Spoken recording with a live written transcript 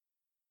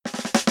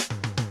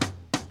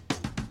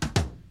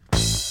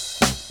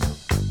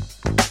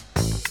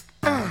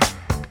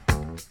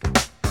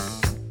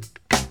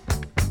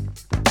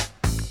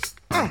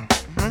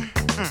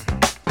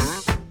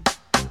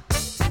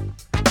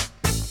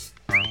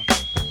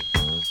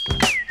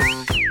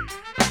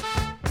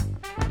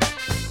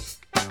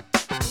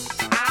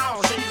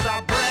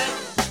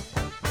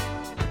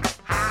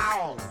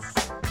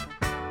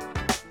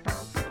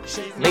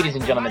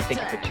gentlemen.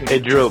 Thank you for tuning in. Hey,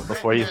 Drew,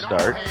 before you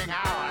start,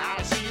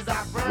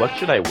 what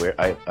should I wear?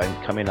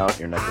 I'm coming out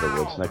your neck of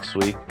the woods next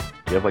week.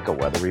 Do you have like a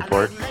weather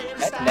report?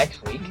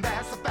 Next week?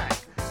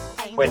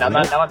 Wait, now I'm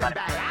not.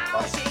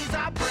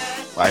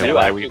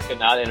 You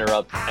cannot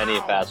interrupt any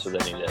faster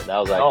than you did. That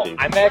was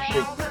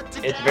actually.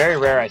 It's very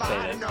rare I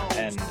say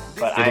this,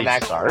 but I'm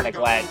actually kind of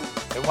glad.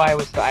 I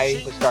was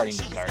starting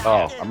to start.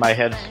 Oh, my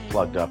head's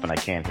plugged up and I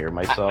can't hear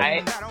myself.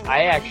 I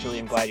actually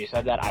am glad you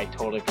said that. I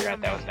totally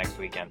forgot that was next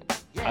weekend.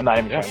 I'm not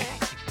even trying to be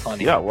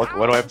funny. Yeah, what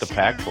do I have to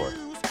pack for?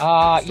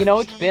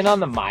 It's been on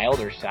the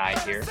milder side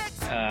here.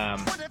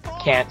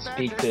 Can't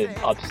speak to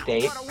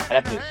upstate. I'd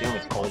have to assume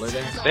it's colder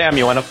there. Sam,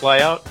 you want to fly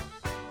out?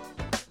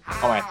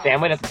 Oh my, Sam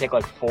would have to take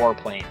like 4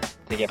 planes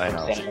to get from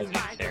San Jose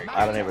to Syracuse.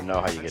 I don't even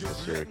know how you get to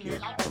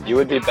Syracuse. You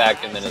would be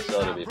back in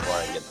Minnesota before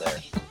I get there.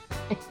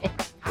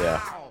 Yeah.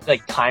 It's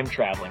like time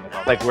traveling.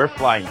 Like we're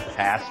flying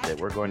past it.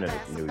 We're going to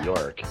New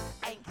York,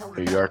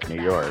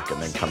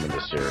 and then coming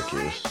to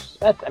Syracuse.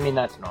 That's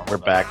normal. We're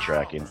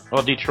backtracking.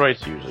 Well,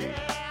 Detroit's usually...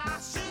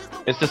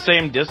 It's the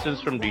same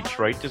distance from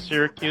Detroit to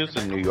Syracuse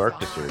and New York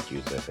to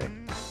Syracuse, I think.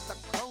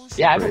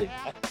 Yeah, I believe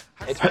that.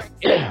 It's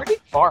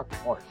pretty far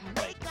north.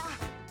 Like,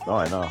 oh,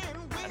 I know.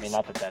 I mean,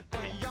 not that.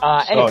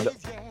 Anyway,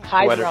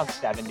 highs around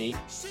 70.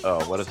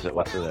 Oh, what is it?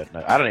 What's it?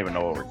 I don't even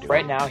know what we're doing.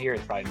 Right now, here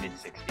it's probably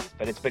mid-60s,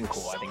 but it's been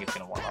cool. I think it's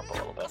going to warm up a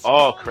little bit.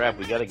 Oh, crap.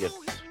 We got to get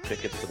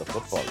tickets to the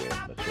football game.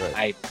 That's right.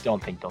 I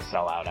don't think they'll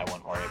sell out. I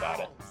wouldn't worry about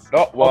it.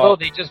 No, well, although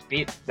they just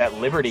beat that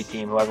Liberty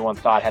team who everyone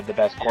thought had the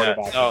best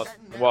quarterback. Yeah,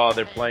 well,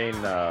 they're playing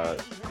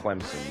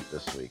Clemson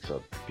this week,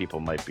 so people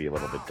might be a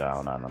little bit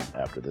down on them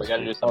after this. We got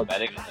to do some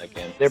betting on that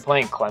game. They're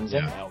playing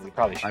Clemson? Yeah. No, we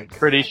probably should. I'm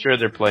pretty sure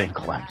they're playing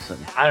Clemson.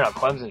 I don't know.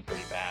 Clemson's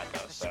pretty bad,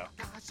 though, so.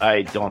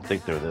 I don't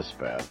think they're this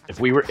bad.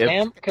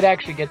 Sam could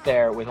actually get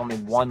there with only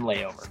 1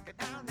 layover.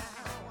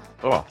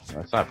 Oh,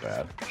 that's not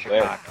bad.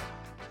 Chicago.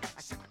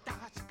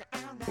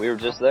 We were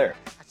just there.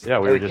 Yeah,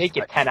 we were just... It's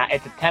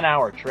a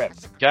 10-hour trip.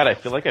 God, I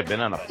feel like I've been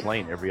on a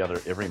plane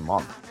every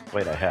month.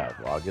 Wait, I have.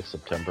 August,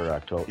 September,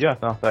 October. Yeah,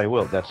 no, I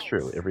will. That's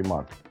true. Every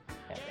month.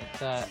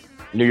 Yeah,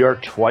 New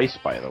York twice,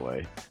 by the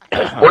way.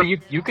 Or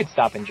you could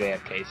stop in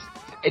JFK.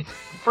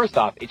 First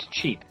off, it's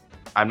cheap.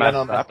 I'm not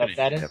stopping in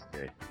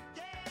JFK.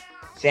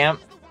 Sam,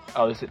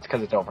 it's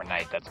because it's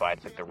overnight. That's why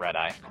it's like the red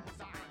eye.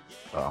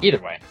 Oh.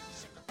 Either way,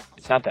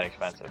 it's not that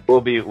expensive.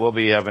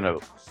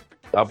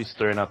 I'll be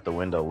staring out the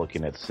window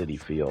looking at Citi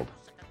Field.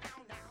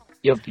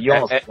 You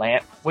almost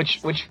land. Which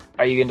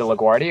are you into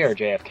LaGuardia or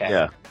JFK?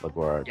 Yeah,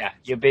 LaGuardia. Yeah,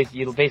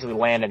 you'll basically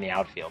land in the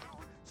outfield.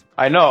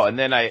 I know, and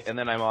then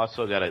I'm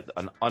also got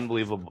an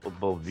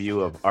unbelievable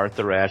view of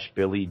Arthur Ashe,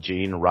 Billie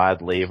Jean,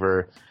 Rod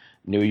Laver,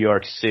 New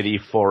York City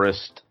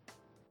Forest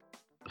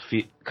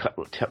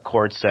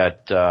courts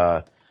at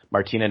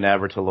Martina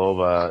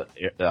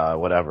Navratilova,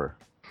 whatever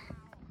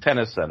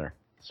tennis center.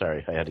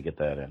 Sorry, I had to get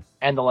that in.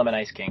 And the Lemon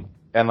Ice King.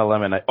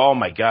 Oh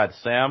my God,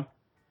 Sam.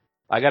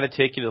 I got to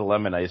take you to the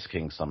Lemon Ice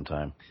King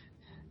sometime.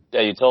 Yeah,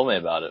 you told me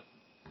about it.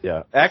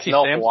 Yeah, actually,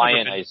 no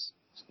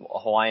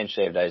Hawaiian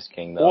shaved Ice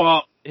King though.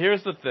 Well,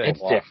 here's the thing. It's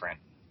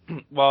different.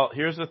 Well,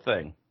 here's the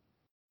thing.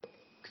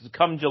 Because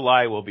come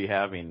July, we'll be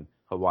having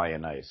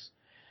Hawaiian Ice,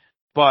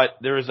 but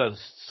there is a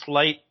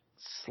slight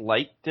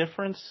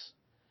difference.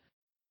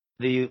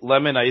 The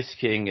Lemon Ice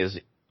King is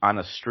on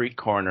a street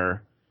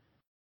corner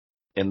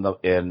in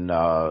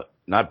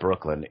not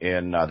Brooklyn,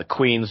 in the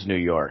Queens, New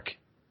York.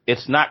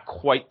 It's not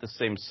quite the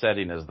same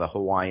setting as the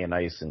Hawaiian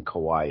Ice in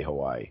Kauai,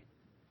 Hawaii.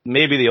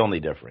 Maybe the only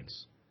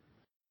difference.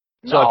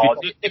 So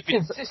the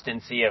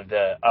consistency of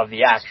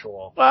the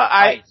actual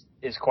ice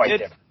is quite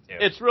different too.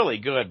 It's really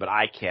good, but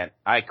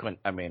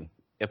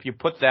if you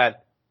put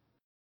that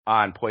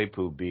on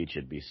Poipu Beach,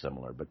 it'd be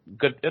similar. But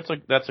good,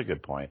 that's a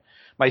good point.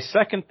 My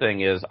second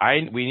thing is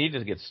we need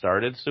to get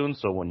started soon.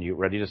 So when you're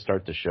ready to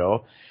start the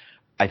show,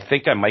 I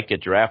think I might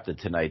get drafted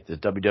tonight. The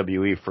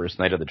WWE first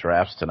night of the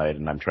drafts tonight,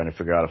 and I'm trying to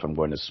figure out if I'm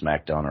going to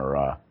SmackDown or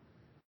Raw.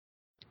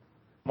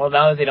 Well,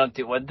 now they don't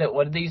do what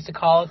did they used to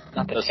call it?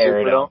 Not the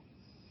Terradome.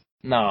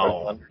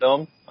 No,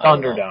 Thunderdome.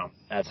 Thunderdome.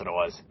 That's what it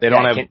was. They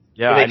don't have. Do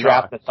they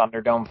draft the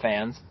Thunderdome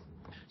fans?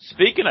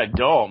 Speaking of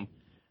dome,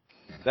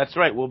 that's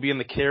right. We'll be in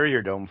the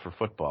Carrier Dome for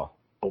football.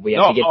 But we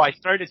have to get. I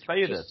started to tell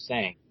you this.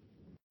 Saying.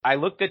 I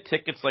looked at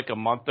tickets like a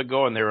month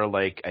ago, and they were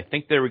like, I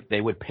think they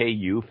would pay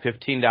you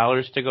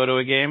 $15 to go to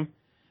a game.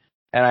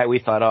 And we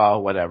thought, oh,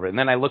 whatever. And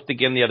then I looked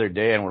again the other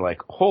day, and we're like,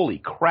 holy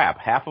crap,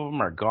 half of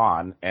them are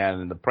gone,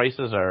 and the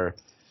prices are...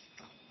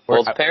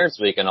 Well, it's Parents'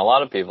 Week, and a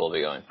lot of people will be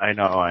going. I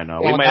know.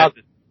 Well, we might have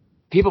to...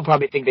 People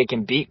probably think they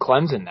can beat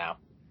Clemson now.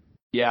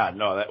 Yeah,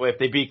 no, that way, if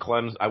they beat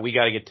Clemson, we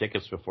got to get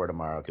tickets before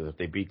tomorrow, because if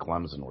they beat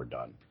Clemson, we're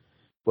done.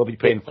 We'll be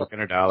paying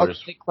 $400.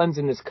 Let's play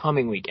Clemson this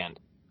coming weekend.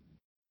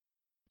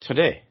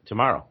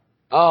 Tomorrow.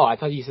 Oh, I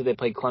thought you said they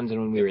played Clemson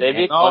when we were there. They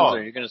beat Clemson,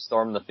 are you going to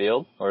storm the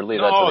field, or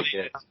leave that to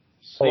the kids?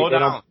 Slow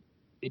down.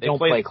 They don't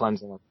play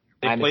Clemson.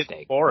 They play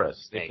the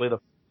Forest. They play the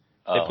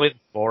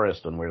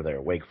Forest when we're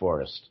there. Wake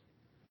Forest.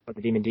 But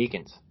the Demon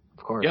Deacons,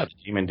 of course. Yeah,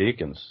 the Demon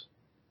Deacons.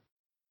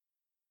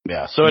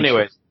 Yeah. So,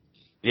 anyways,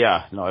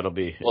 Yeah, no, it'll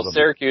be.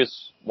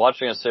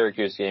 Watching a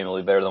Syracuse game will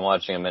be better than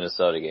watching a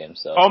Minnesota game.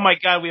 So. Oh my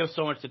God, we have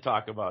so much to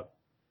talk about.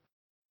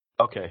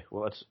 Okay,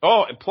 well let's.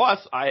 Oh, and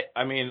plus,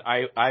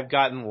 I've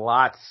gotten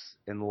lots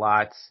and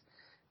lots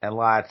and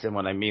lots, and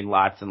when I mean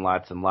lots and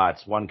lots and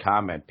lots, one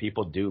comment: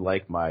 people do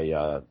like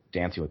my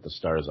Dancing with the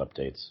Stars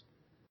updates.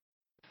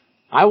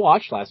 I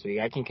watched last week.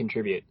 I can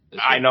contribute.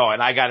 I know,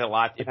 and I got a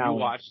lot.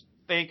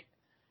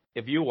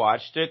 If you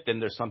watched it,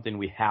 then there's something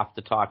we have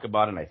to talk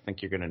about, and I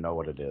think you're going to know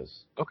what it is.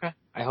 Okay,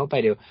 I hope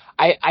I do.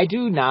 I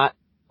do not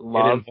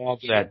love. It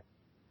involves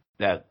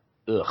that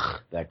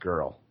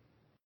girl.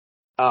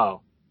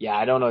 Oh, yeah,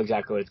 I don't know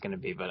exactly what it's going to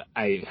be, but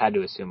I had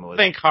to assume it was.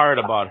 Think hard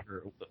about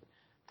her.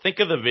 Think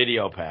of the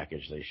video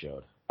package they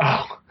showed.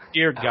 Oh,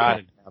 dear God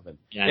in heaven!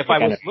 Yeah, if I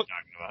was talking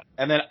about.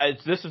 And then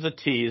this is a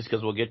tease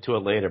because we'll get to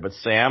it later. But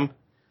Sam,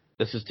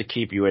 this is to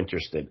keep you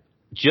interested.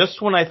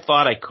 Just when I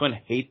thought I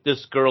couldn't hate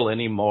this girl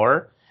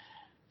anymore,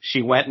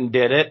 she went and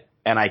did it,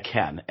 and I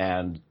can,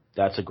 and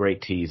that's a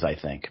great tease, I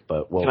think.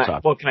 But we'll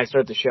talk. Well, can I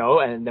start the show,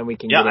 and then we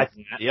can? Yeah,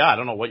 I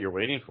don't know what you're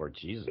waiting for.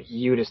 Jesus,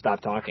 you to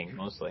stop talking,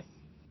 mostly.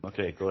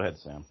 Okay, go ahead,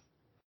 Sam.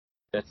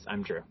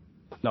 I'm Drew.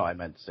 No, I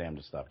meant Sam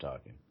to stop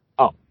talking.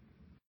 Oh.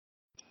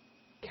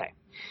 Okay.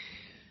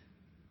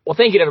 Well,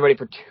 thank you to everybody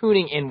for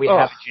tuning in. We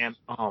have a jam.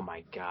 Oh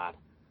my God.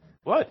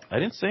 What? I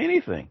didn't say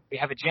anything. We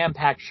have a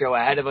jam-packed show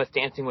ahead of us.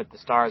 Dancing with the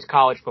Stars,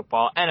 college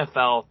football,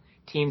 NFL.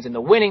 Teams in the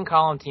winning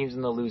column, teams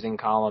in the losing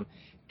column,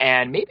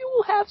 and maybe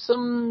we'll have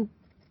some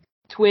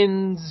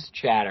Twins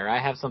chatter. I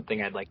have something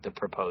I'd like to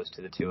propose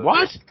to the two of you.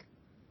 What?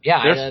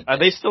 Yeah. Are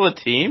they still a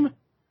team?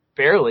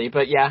 Barely,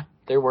 but yeah,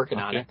 they're working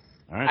on it.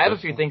 All right, I have a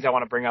few things I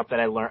want to bring up that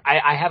I learned.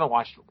 I haven't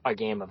watched a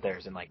game of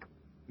theirs in like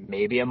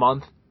maybe a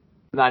month.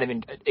 Not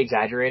even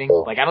exaggerating.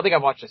 Like, I don't think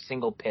I've watched a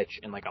single pitch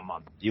in like a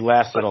month. You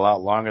lasted a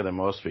lot longer than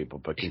most people,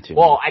 but continue.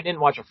 Well, I didn't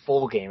watch a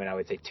full game in, I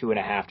would say,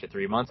 2.5 to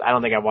 3 months. I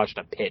don't think I've watched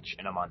a pitch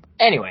in a month.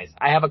 Anyways,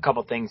 I have a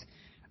couple things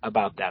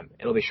about them.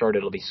 It'll be short,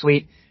 it'll be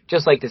sweet,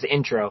 just like this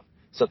intro.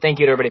 So thank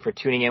you to everybody for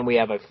tuning in. We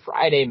have a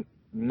Friday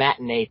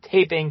matinee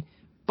taping,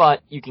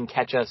 but you can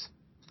catch us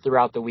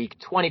throughout the week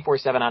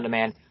 24/7 on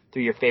demand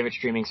through your favorite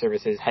streaming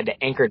services. Head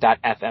to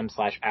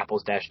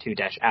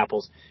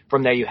anchor.fm/apples-2-apples.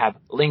 From there, you have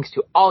links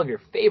to all of your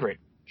favorite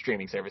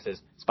streaming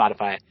services,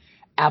 Spotify,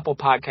 Apple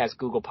Podcasts,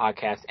 Google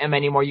Podcasts, and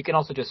many more. You can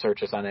also just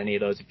search us on any of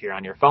those if you're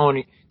on your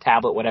phone,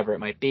 tablet, whatever it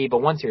might be.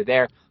 But once you're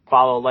there,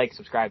 follow, like,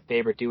 subscribe,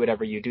 favorite, do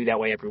whatever you do. That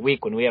way every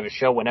week when we have a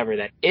show, whenever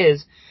that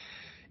is,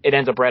 it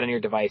ends up right on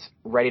your device,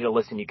 ready to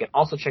listen. You can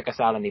also check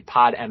us out on the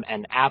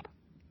PodMN app.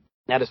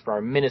 That is for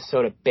our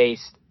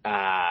Minnesota-based,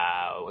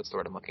 what's the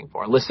word I'm looking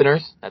for?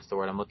 Listeners. That's the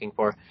word I'm looking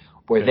for.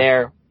 We're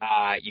there.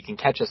 You can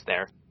catch us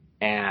there.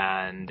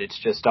 And it's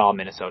just all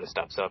Minnesota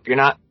stuff. So if you're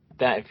not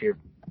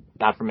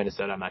from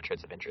Minnesota, I'm not sure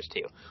it's of interest to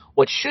you.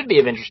 What should be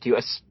of interest to you,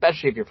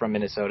 especially if you're from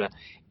Minnesota,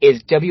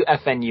 is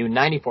WFNU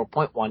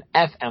 94.1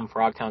 FM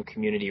Frogtown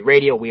Community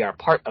Radio. We are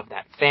part of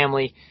that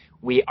family.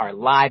 We are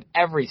live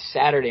every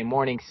Saturday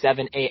morning,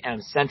 7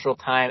 a.m. Central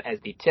Time, as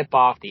the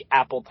tip-off, the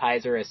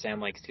appetizer, as Sam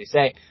likes to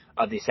say,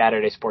 of the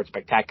Saturday Sports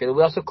Spectacular.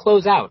 We also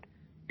close out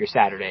your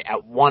Saturday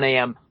at 1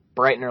 a.m.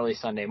 bright and early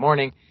Sunday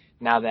morning.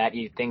 Now that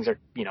things are,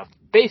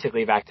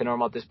 basically back to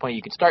normal at this point,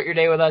 you can start your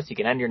day with us. You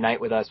can end your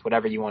night with us,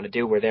 whatever you want to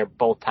do. We're there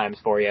both times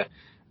for you.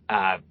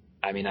 I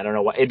don't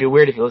know what, it'd be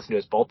weird if you listen to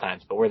us both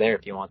times, but we're there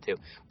if you want to.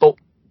 But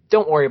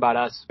don't worry about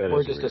us.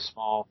 We're just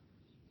weird.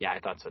 I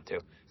thought so too.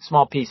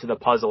 Small piece of the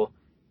puzzle.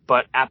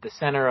 But at the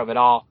center of it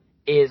all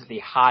is the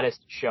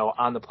hottest show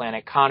on the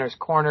planet, Connor's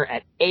Corner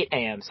at 8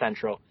 a.m.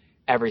 Central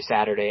every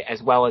Saturday,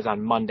 as well as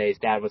on Mondays.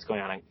 Dad, what's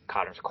going on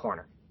Connor's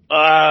Corner?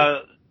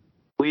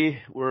 We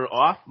were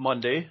off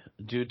Monday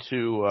due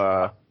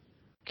to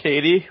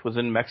Katie was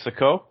in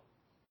Mexico.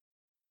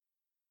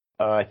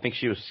 I think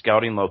she was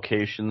scouting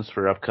locations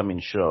for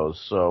upcoming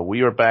shows. So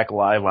we were back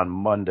live on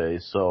Monday.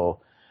 So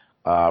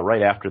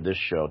right after this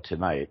show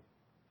tonight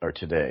or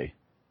today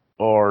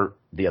or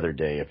the other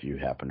day, if you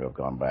happen to have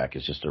gone back,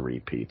 it's just a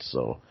repeat.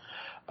 So,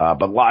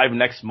 but live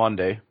next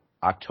Monday,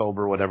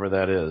 October, whatever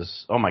that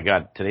is. Oh my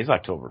God, today's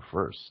October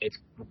 1st. It's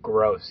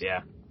gross.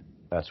 Yeah.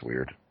 That's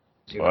weird.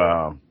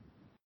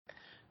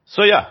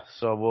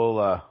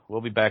 So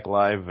we'll be back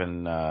live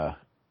and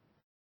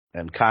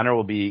Connor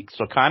will be.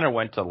 So Connor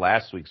went to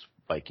last week's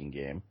Viking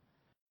game,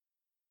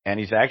 and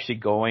he's actually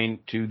going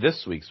to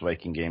this week's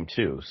Viking game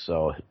too.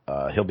 So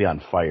he'll be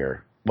on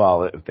fire.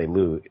 Well, if they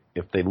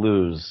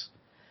lose,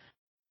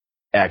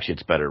 actually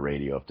it's better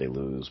radio if they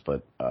lose,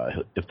 but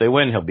if they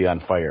win, he'll be on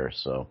fire.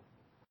 So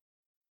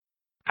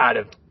out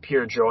of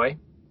pure joy.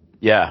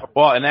 Yeah.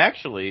 Well, and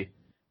actually.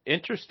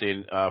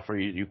 Interesting for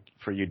you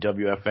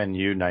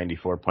WFNU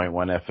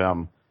 94.1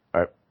 FM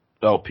or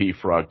LP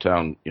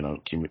Frogtown,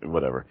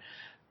 whatever.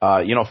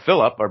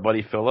 Philip, our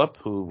buddy Philip,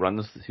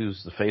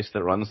 who's the face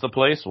that runs the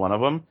place, one of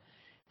them.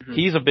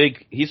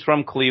 Mm-hmm. He's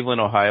from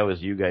Cleveland, Ohio,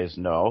 as you guys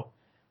know,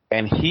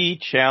 and he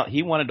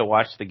wanted to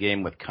watch the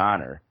game with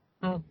Connor,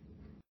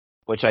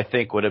 which I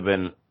think would have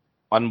been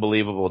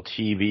unbelievable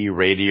TV,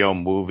 radio,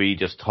 movie,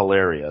 just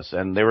hilarious.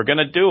 And they were going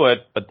to do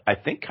it, but I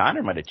think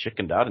Connor might have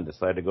chickened out and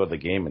decided to go to the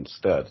game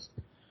instead.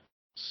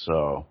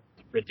 So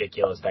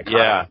Ridiculous that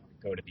Connor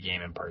would go to the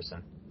game in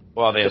person.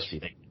 Well, they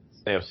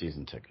have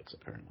season tickets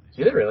apparently.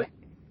 Do they really?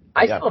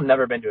 I still have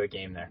never been to a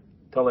game there.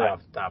 Totally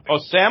off the topic. Oh,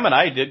 Sam and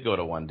I did go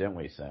to one, didn't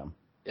we, Sam?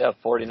 Yeah,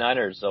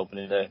 49ers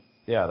opening day.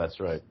 Yeah, that's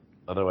right.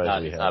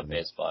 Otherwise, It's not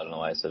baseball. I don't know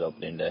why I said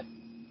opening day.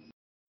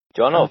 Do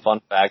you want to know a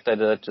fun fact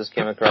that just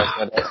came across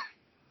my desk?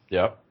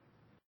 Yep.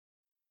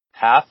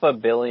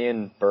 500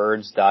 million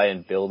birds die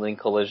in building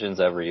collisions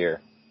every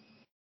year.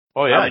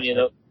 Oh, yeah.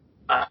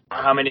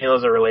 How many of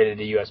those are related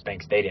to U.S.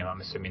 Bank Stadium?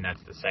 I'm assuming that's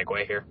the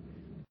segue here.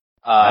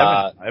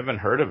 I haven't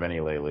heard of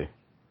any lately.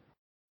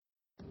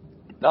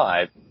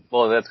 No,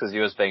 well, that's because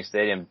U.S. Bank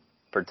Stadium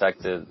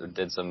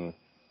did some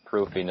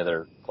proofing of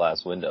their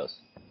glass windows.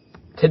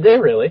 Did they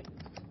really?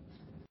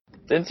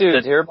 Didn't you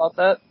hear about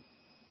that?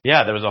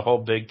 Yeah, there was a whole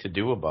big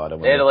to-do about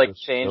it. They had to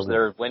change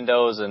their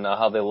windows and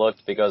how they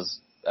looked because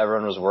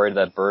everyone was worried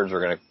that birds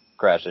were going to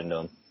crash into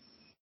them.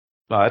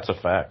 No, that's a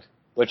fact.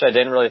 Which I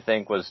didn't really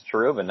think was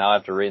true, but now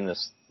after reading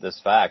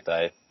this fact,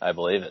 I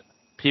believe it.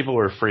 People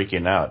were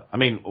freaking out. I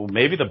mean,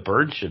 maybe the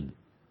birds should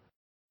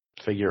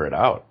figure it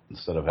out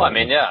instead of. Well, I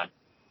mean, yeah,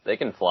 they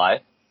can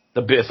fly.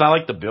 It's not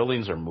like the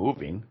buildings are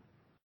moving.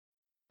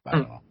 I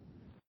don't know.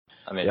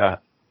 I mean,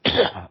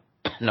 yeah.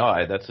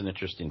 No, that's an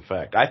interesting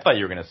fact. I thought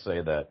you were going to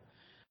say that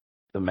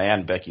the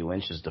man Becky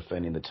Lynch is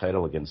defending the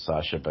title against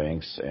Sasha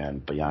Banks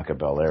and Bianca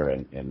Belair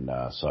in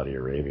Saudi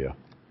Arabia.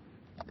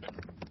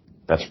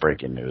 That's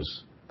breaking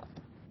news.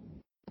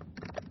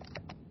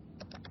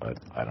 But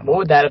I don't know. What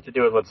would that have to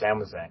do with what Sam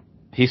was saying?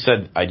 He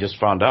said, I just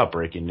found out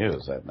breaking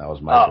news. That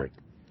was my break.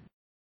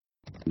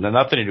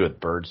 Nothing to do with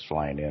birds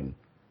flying in.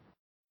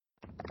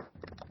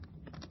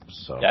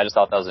 So yeah, I just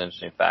thought that was an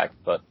interesting fact,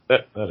 but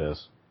that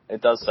is.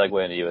 It does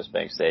segue into U.S.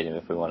 Bank Stadium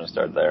if we want to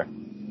start there.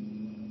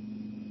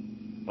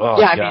 Oh,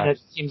 yeah, I mean, it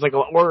seems like,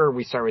 or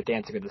we start with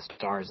Dancing with the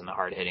Stars and the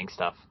hard-hitting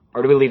stuff.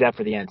 Or do we leave that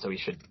for the end so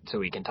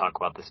we can talk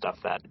about the stuff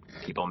that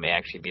people may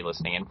actually be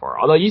listening in for?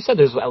 Although you said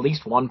there's at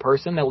least one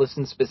person that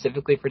listens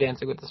specifically for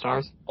Dancing with the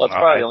Stars. Well, it's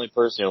probably the only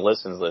person who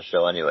listens to the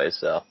show anyway,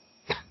 so.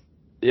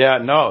 Yeah,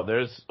 no,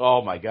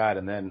 oh my God.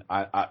 And then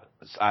on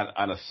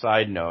a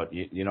side note,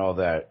 you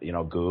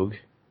know Goog?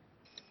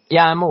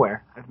 Yeah, I'm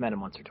aware. I've met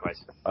him once or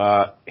twice.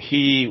 I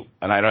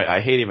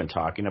hate even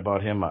talking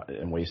about him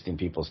and wasting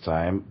people's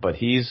time, but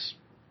he's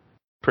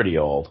pretty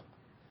old.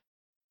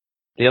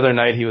 The other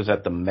night he was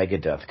at the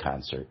Megadeth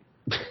concert.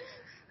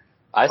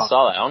 I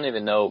saw that. I don't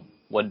even know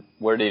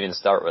where to even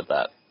start with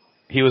that.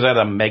 He was at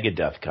a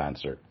Megadeth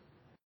concert.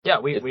 Yeah,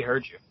 we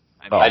heard you.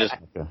 I mean,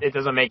 okay. It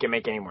doesn't make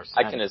any more sense.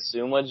 I can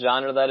assume what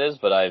genre that is,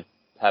 but I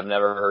have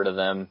never heard of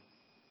them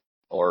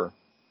or.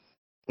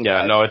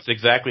 Yeah, no, it's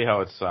exactly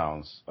how it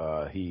sounds.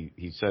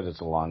 He said it's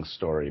a long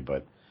story,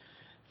 but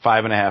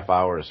 5.5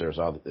 hours. It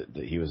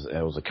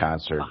was a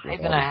concert.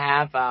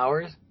 5.5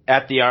 hours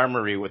at the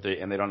Armory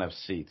and they don't have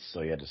seats,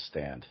 so you had to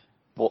stand.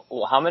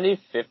 Well, how many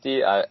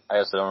 50? I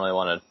guess I don't really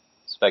want to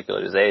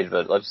speculate his age,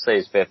 but let's say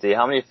he's 50.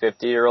 How many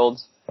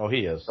 50-year-olds? Oh,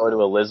 he is. Go to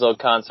a Lizzo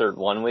concert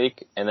 1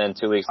 week and then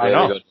 2 weeks later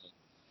go to a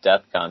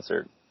Death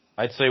concert.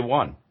 I'd say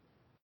one.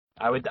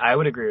 I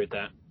would agree with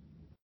that.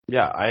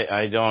 Yeah,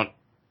 I don't.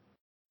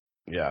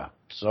 Yeah.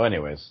 So,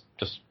 anyways,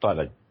 just thought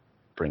I'd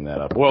bring that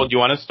up. Well, do you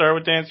want to start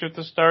with Dancing with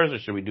the Stars, or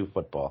should we do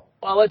football?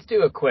 Well, let's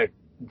do a quick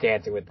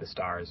Dancing with the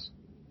Stars.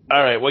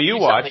 All right. Well, you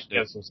watched it. You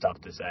have some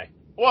stuff to say.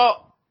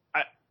 Well,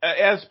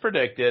 as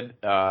predicted,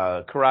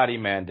 Karate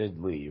Man did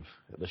leave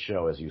the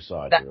show, as you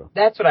saw, Drew.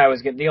 That's what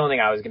the only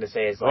thing I was going to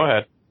say is, go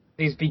ahead.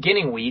 These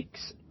beginning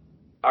weeks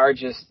are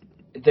just,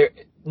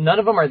 none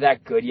of them are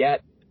that good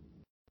yet,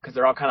 because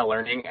they're all kind of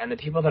learning, and the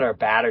people that are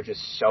bad are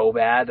just so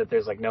bad that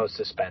there's, no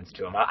suspense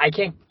to them. I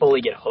can't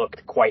fully get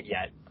hooked quite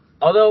yet.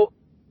 Although,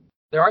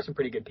 there are some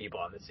pretty good people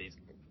on this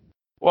season.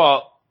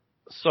 Well,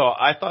 so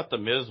I thought The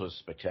Miz was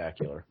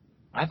spectacular.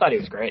 I thought he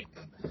was great.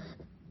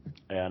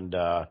 And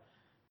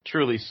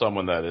truly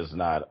someone that is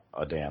not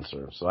a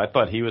dancer. So I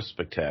thought he was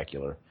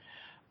spectacular.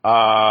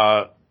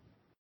 Our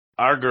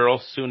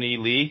girl, Suni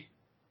Lee,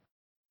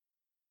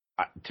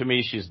 to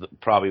me, she's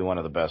probably one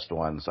of the best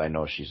ones. I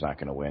know she's not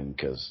going to win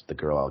because the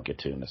girl I'll get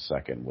to in a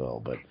second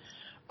will.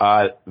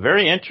 But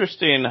very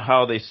interesting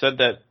how they said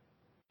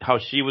how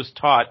she was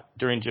taught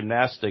during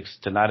gymnastics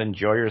to not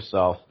enjoy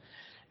herself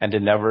and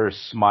to never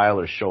smile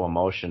or show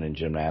emotion in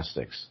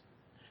gymnastics.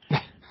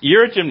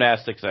 You're a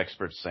gymnastics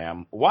expert,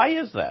 Sam.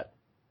 Why is that?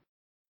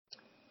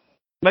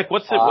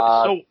 What's it?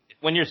 So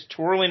when you're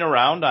twirling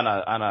around on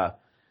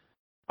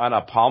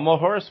a pommel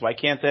horse, why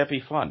can't that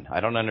be fun? I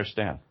don't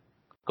understand.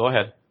 Go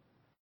ahead.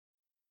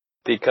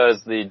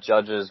 Because the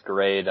judges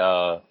grade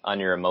on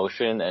your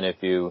emotion, and if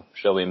you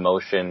show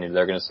emotion,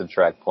 they're going to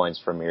subtract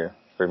points from your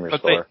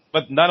score.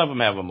 But none of them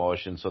have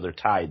emotion, so they're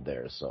tied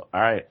there. So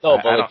all right. No,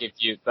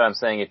 but I'm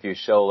saying if you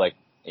show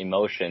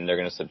emotion, they're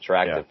going to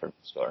subtract it from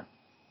your score.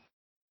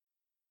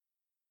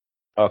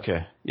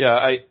 Okay.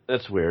 Yeah,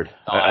 that's weird.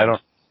 I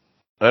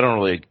don't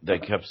really. They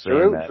kept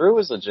saying that. Drew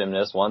was a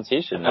gymnast once.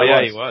 He should know. Oh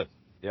yeah, he was.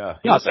 Yeah.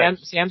 No,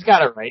 Sam's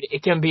got it right.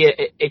 It can be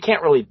it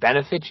can't really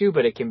benefit you,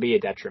 but it can be a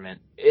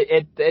detriment.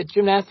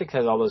 Gymnastics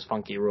has all those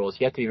funky rules.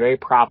 You have to be very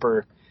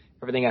proper.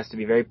 Everything has to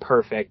be very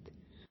perfect.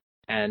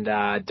 And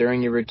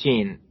during your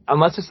routine,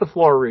 unless it's the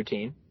floor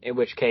routine, in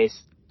which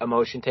case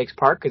emotion takes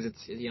part because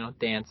it's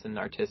dance and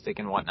artistic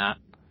and whatnot.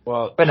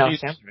 Well, but no,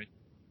 Sam's right.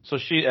 So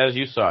she, as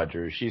you saw,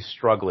 Drew, she's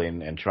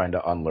struggling and trying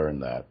to unlearn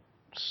that.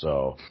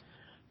 So,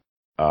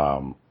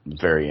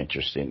 very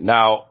interesting.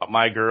 Now,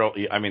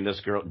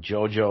 this girl,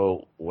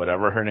 JoJo,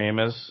 whatever her name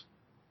is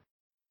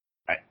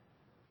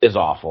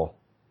awful.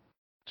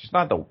 She's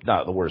not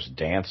the worst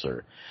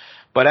dancer,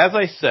 but as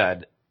I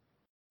said,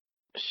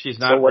 she's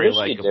not very likable. So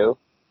what does she do?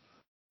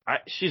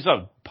 She's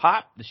a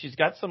pop. She's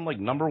got some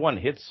 #1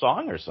 hit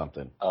song or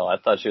something. Oh, I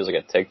thought she was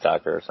like a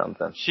TikToker or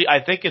something. I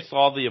think it's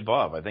all the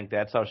above. I think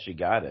that's how she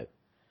got it.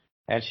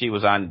 And she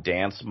was on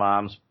Dance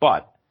Moms,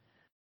 but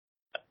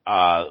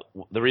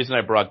the reason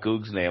I brought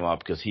Goog's name up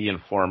because he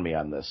informed me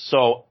on this.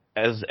 So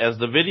as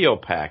the video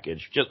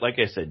package, just like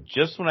I said,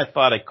 just when I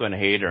thought I couldn't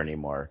hate her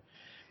anymore,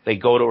 they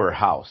go to her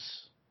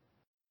house.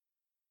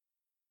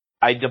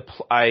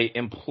 I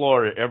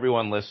implore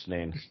everyone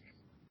listening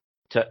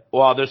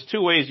there's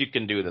two ways you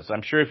can do this.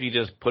 I'm sure if you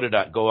just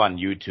go on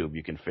YouTube,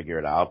 you can figure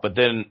it out. But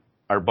then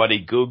our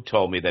buddy Goog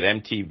told me that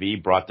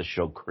MTV brought the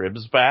show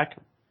Cribs back.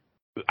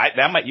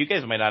 You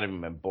guys might not have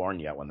even been born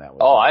yet when that was.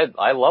 Oh,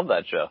 I love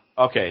that show.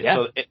 Okay,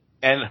 yeah.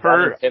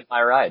 Hit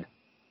my ride.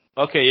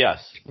 Okay,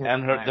 yes,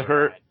 and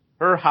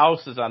her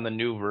house is on the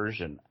new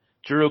version.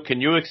 Drew, can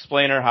you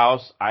explain her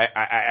house?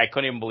 I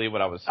couldn't even believe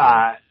what I was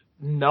saying.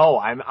 No,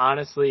 I'm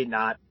honestly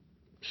not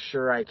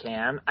sure I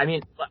can. I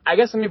mean, I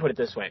guess let me put it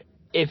this way: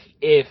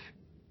 if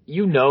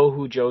you know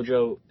who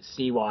JoJo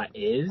Siwa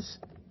is,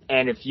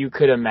 and if you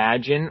could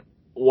imagine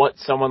what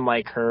someone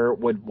like her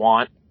would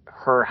want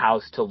her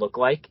house to look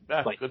like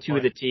to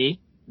the T,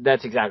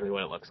 that's exactly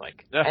what it looks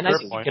like. That's and I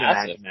think you can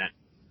imagine that.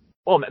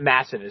 Well,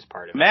 Massive is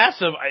part of it.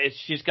 Massive,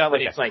 she's got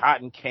like a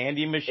cotton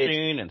candy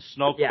machine and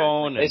snow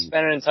cone. They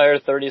spent an entire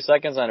 30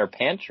 seconds on her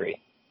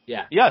pantry.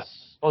 Yeah. Yes.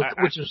 Well,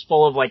 which was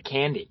full of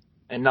candy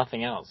and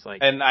nothing else.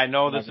 And I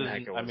know this is,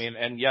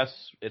 and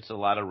yes, it's a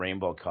lot of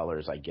rainbow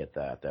colors. I get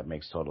that. That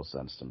makes total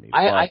sense to me.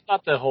 I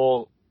thought the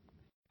whole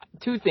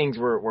two things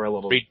were a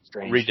little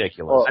strange.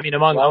 Ridiculous. Well, I mean,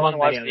 among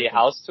the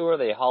house tour,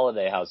 the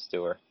holiday house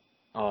tour.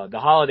 Oh, the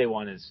holiday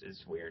one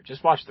is weird.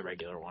 Just watch the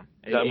regular one.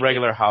 The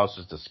regular house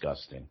is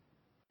disgusting.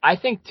 I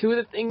think two of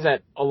the things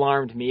that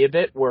alarmed me a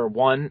bit were,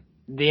 one,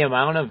 the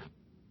amount of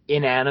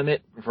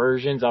inanimate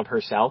versions of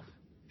herself.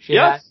 She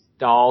had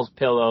dolls,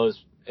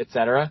 pillows,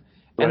 etc.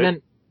 Right. And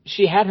then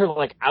she had her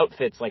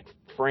outfits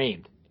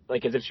framed,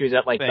 as if she was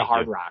at the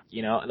Hard Rock,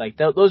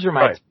 those are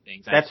my two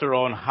things. That's her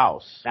own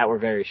house. That were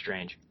very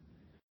strange.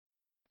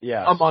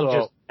 Yeah. Among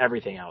just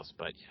everything else,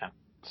 but yeah.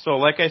 So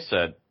like I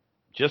said,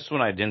 just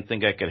when I didn't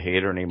think I could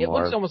hate her anymore.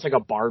 It looks almost like a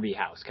Barbie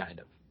house, kind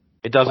of.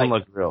 It doesn't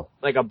look real.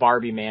 Like a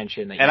Barbie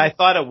mansion. And I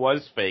thought it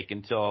was fake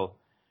until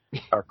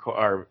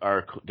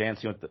our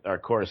Dancing with our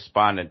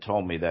correspondent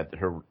told me that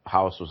her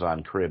house was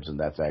on Cribs and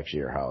that's actually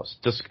her house.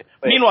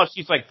 Meanwhile,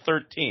 she's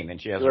 13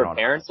 and she has her own.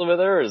 Her parents live with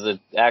her, or is it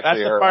actually her house?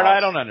 That's the part I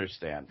don't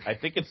understand. I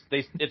think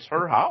it's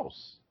her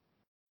house.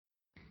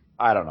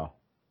 I don't know.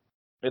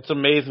 It's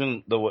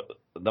amazing the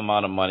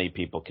amount of money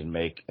people can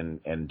make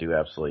and do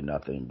absolutely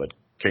nothing. But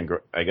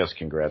I guess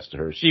congrats to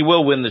her. She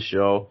will win the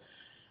show.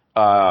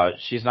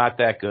 She's not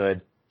that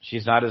good.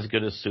 She's not as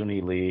good as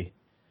Suni Lee.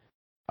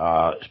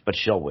 But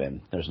she'll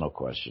win. There's no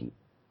question.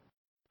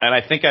 And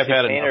I think I've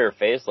had enough. Her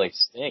face like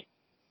stink.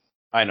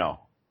 I know.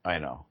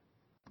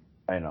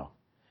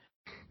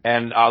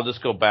 And I'll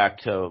just go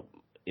back to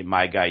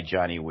my guy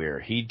Johnny Weir.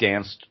 He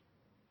danced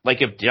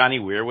if Johnny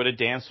Weir would have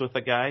danced with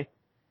a guy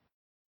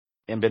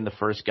and been the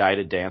first guy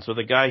to dance with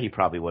a guy, he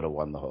probably would have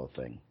won the whole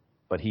thing.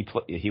 But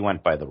he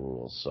went by the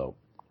rules. So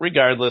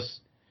regardless,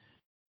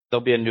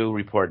 there'll be a new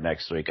report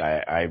next week.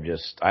 I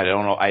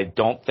don't know. I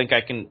don't think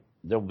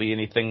there'll be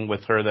anything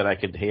with her that I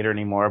could hate her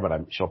anymore, but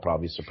she'll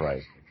probably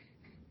surprise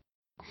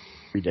me.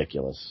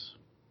 Ridiculous.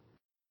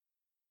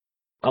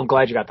 I'm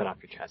glad you got that off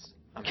your chest.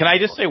 Can I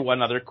just say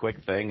one other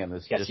quick thing? And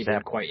this yes, you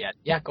haven't quite yet.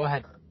 Yeah, go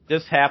ahead.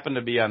 This happened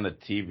to be on the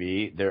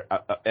TV.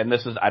 And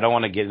this is, I don't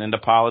want to get into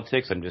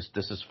politics.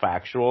 This is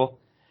factual.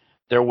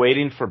 They're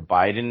waiting for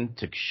Biden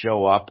to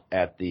show up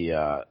at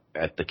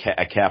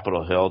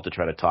Capitol Hill to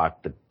try to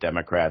talk the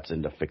Democrats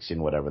into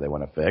fixing whatever they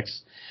want to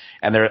fix.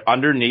 And they're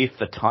underneath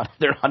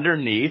they're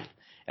underneath,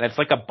 and it's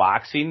like a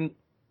boxing.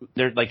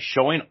 They're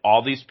showing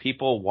all these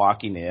people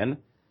walking in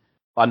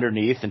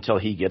underneath until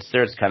he gets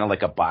there. It's kind of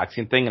like a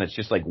boxing thing, and it's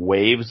just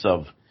waves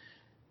of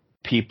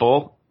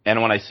people.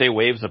 And when I say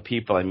waves of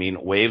people, I mean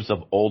waves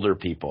of older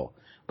people.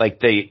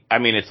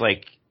 It's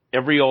like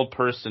every old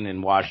person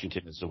in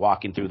Washington is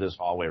walking through this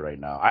hallway right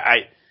now.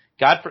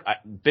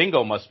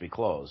 Bingo must be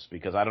closed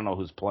because I don't know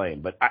who's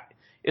playing, but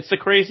it's the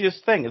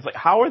craziest thing. It's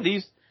how are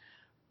these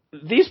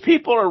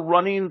people are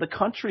running the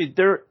country?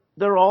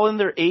 They're all in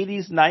their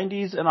 80s,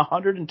 90s, and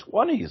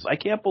 120s. I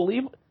can't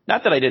believe it.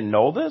 Not that I didn't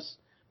know this,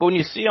 but when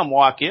you see them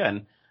walk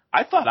in,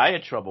 I thought I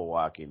had trouble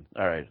walking.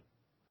 All right.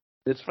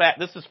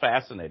 This is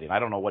fascinating. I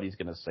don't know what he's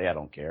going to say. I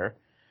don't care.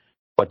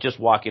 But just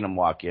watching him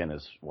walk in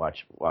is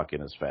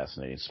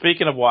fascinating.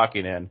 Speaking of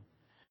walking in,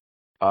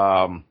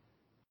 I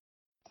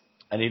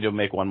need to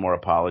make one more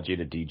apology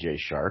to DJ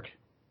Shark,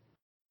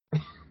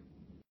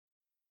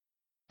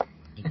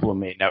 who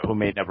may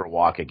never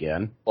walk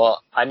again.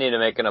 Well, I need to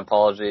make an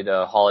apology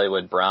to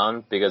Hollywood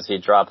Brown because he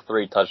dropped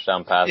 3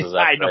 touchdown passes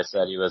after I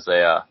said he was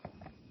a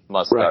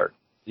must start.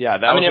 Yeah,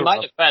 in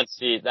my defense,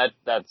 he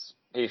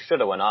should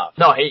have went off.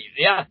 No,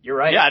 you're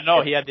right. Yeah,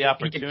 no, he had the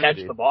opportunity. He could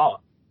catch the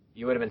ball.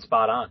 You would have been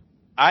spot on.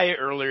 I,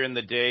 earlier in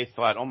the day,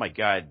 thought, oh my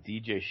God,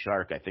 DJ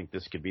Shark, I think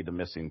this could be the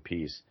missing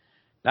piece.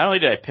 Not only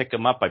did I pick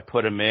him up, I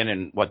put him in,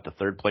 and the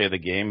third play of the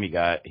game,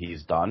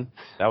 he's done.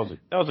 That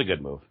was a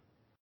good move.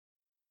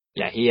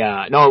 Yeah,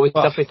 it was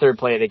definitely third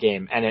play of the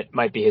game, and it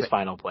might be his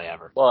final play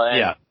ever. Well,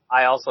 and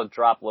I also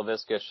dropped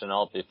Laviska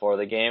Shenault before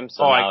the game,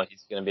 so now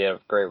he's going to be a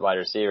great wide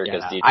receiver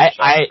because DJ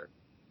Shark.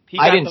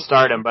 I didn't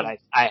start him, but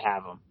I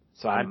have him.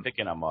 So I'm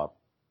picking him up.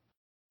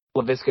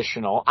 Laviska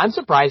Shenault. I'm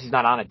surprised he's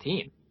not on a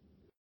team.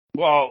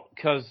 Well,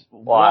 because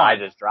I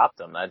just dropped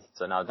him.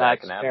 So now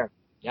Zach can have him.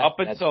 Yep, up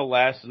until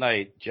last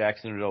night,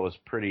 Jacksonville was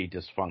pretty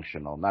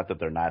dysfunctional. Not that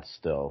they're not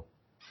still,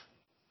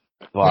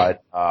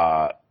 but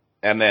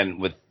and then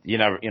with they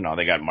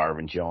got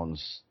Marvin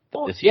Jones.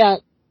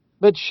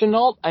 But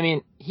Shenault, I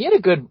mean, he had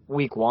a good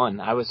week 1.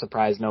 I was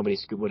surprised nobody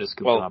would have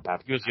scooped him up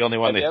after. He was the only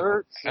one. Have you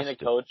ever seen a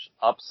coach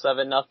up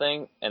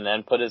 7-0 and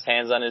then put his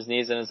hands on his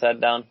knees and his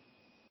head down?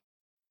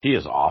 He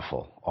is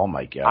awful. Oh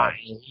my God.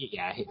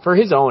 For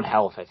his own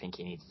health, I think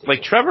he needs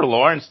to. Trevor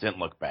Lawrence didn't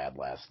look bad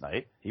last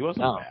night. He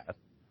wasn't bad.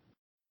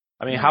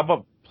 I mean, how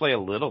about play a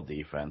little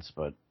defense?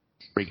 But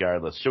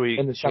regardless,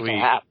 in the second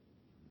half,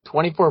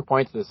 24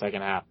 points in the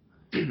second half.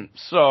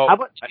 So how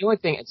about the only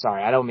thing?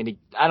 Sorry, I don't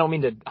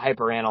mean to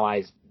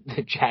hyperanalyze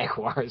the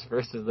Jaguars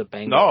versus the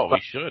Bengals. No, we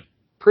should.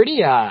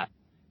 Pretty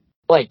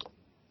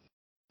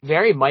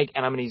very Mike,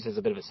 and I'm gonna use this as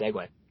a bit of a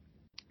segue.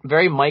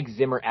 Very Mike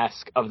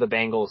Zimmer-esque of the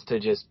Bengals to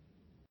just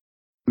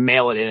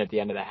mail it in at the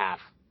end of the half.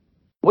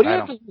 What do you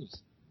have to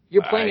lose?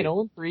 You're playing an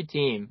 0-3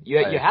 team.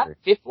 You have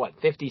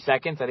 50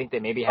 seconds. I think they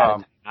maybe had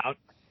a timeout.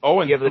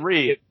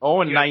 0-3,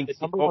 0-19. The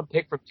number 1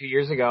 pick from 2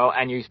 years ago,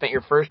 and you spent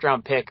your first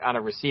round pick on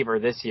a receiver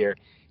this year,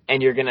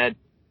 and you're gonna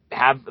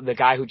have the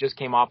guy who just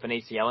came off an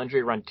ACL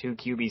injury run 2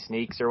 QB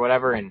sneaks or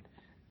whatever, and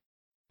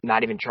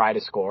not even try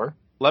to score.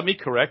 Let me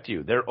correct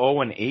you. They're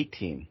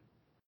 0-18.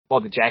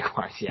 Well, the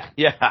Jaguars, yeah.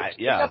 Yeah.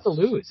 You have to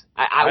lose.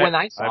 When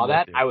I saw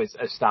that, I was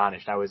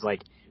astonished. I was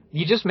like,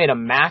 you just made a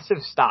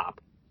massive stop.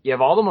 You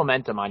have all the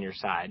momentum on your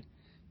side.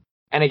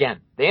 And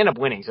again, they end up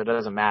winning, so it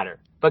doesn't matter.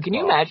 But can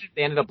you imagine if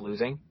they ended up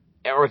losing?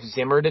 Or if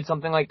Zimmer did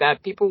something like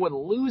that, people would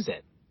lose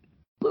it.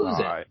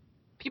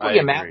 People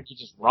get mad when he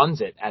just runs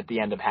it at the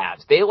end of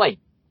halves. They,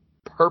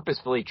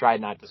 purposefully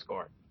tried not to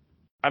score.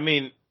 I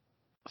mean,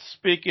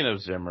 speaking of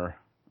Zimmer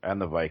and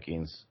the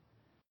Vikings,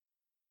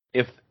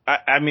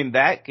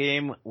 that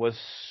game was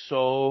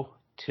so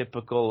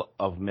typical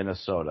of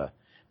Minnesota.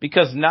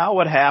 Because now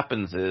what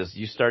happens is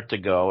you start to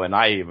go, and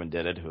I even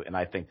did it, and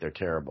I think they're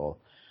terrible.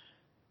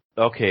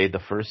 Okay, the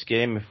first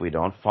game, if we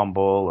don't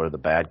fumble or the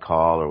bad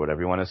call or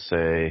whatever you want to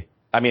say,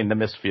 the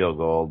missed field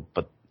goal,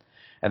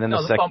 and then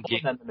the second fumble, game,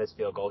 then the missed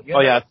field goal.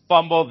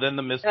 Fumble, then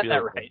the missed field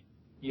goal. Right.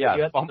 You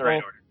had fumble, the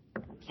right order.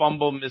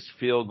 Fumble, missed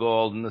field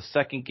goal. In the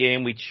second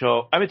game, we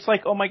chose. It's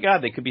like, oh my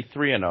God, they could be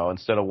 3-0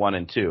 instead of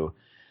 1-2.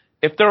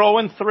 If they're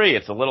 0-3,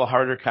 it's a little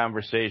harder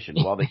conversation.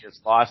 Well, they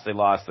just lost.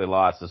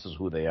 This is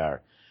who they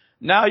are.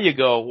 Now you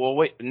go, well,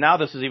 wait. Now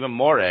this is even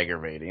more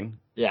aggravating.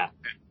 Yeah.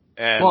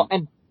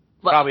 And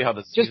probably how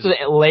the just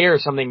to layer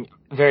something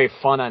very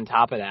fun on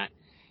top of that.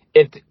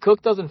 If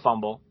Cook doesn't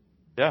fumble,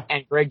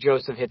 and Greg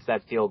Joseph hits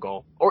that field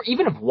goal, or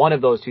even if one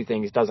of those two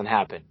things doesn't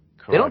happen,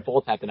 Correct. They don't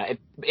both happen.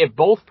 If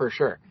both, for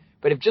sure.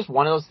 But if just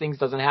one of those things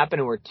doesn't happen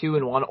and we're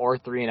 2-1 or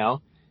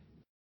 3-0,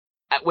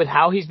 with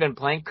how he's been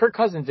playing, Kirk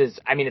Cousins is,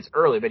 it's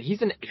early, but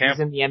he's in the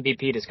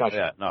MVP discussion.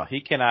 Yeah, no, he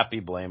cannot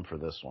be blamed for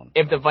this one.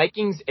 If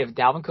if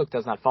Dalvin Cook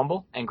does not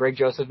fumble and Greg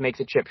Joseph makes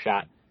a chip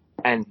shot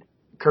and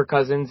Kirk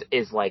Cousins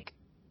is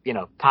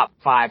top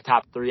 5,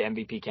 top 3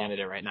 MVP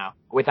candidate right now,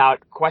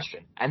 without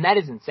question. And that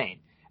is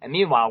insane. And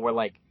meanwhile, we're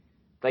like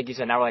you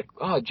said, now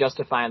we're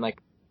justifying,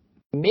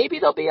 maybe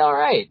they'll be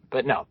alright.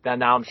 But no,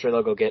 now I'm sure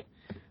they'll go get,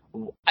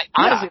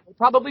 honestly, they'll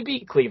probably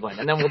beat Cleveland,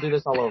 and then we'll do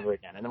this all over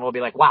again. And then we'll be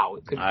like, wow,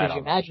 could you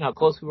imagine how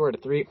close we were to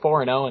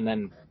 4-0,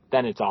 and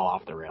then it's all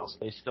off the rails.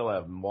 They still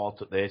have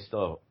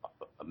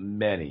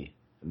many,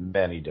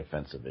 many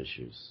defensive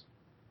issues.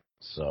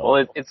 So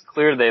well, it's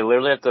clear they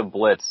literally have to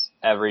blitz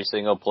every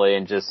single play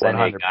and just say,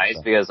 hey guys,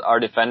 because our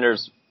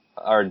defensive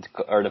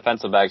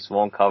backs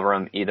won't cover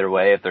them either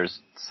way if there's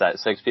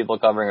 6 people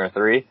covering or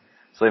 3.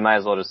 So we might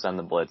as well just send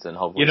the blitz and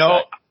hopefully.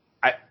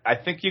 I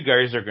think you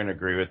guys are going to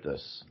agree with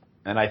this.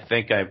 And I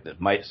think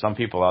some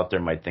people out there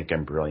might think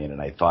I'm brilliant, and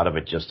I thought of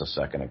it just a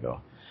second ago.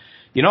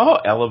 You know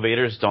how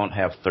elevators don't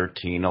have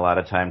 13 a lot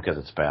of time because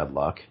it's bad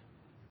luck?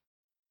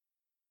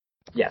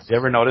 Yes. You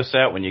ever notice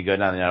that when you go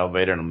down the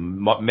elevator,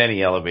 and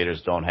many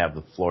elevators don't have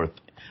the floor?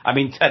 I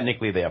mean,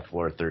 technically they have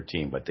floor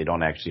 13, but they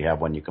don't actually have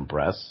one you can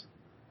press,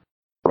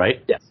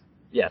 right? Yes.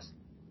 Yes.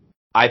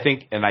 I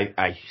think, and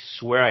I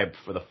swear,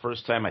 for the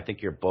first time, I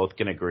think you're both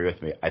going to agree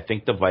with me. I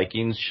think the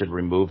Vikings should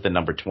remove the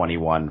number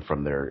 21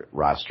 from their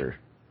roster.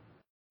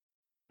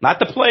 Not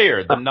the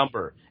player, the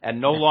number, and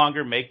no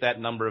longer make that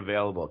number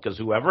available, because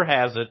whoever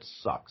has it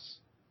sucks.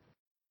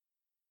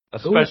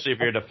 Especially if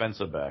you're a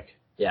defensive back.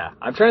 Yeah,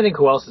 I'm trying to think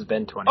who else has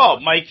been 20. Oh,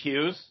 Mike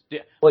Hughes.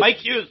 Mike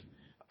Hughes.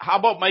 How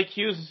about Mike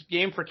Hughes'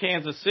 game for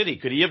Kansas City?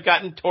 Could he have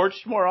gotten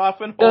torched more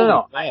often?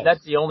 No.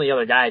 That's the only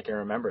other guy I can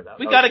remember, though.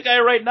 We got a guy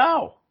right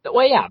now.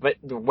 Well, yeah, but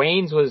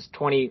Wayne's was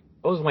 20.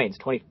 What was Wayne's?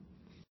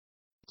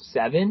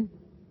 27?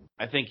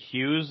 I think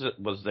Hughes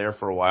was there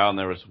for a while, and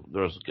there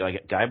was a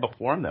guy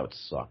before him that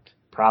sucked.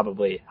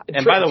 Probably.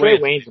 And by the way,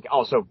 Wayne's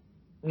also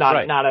not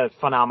a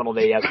phenomenal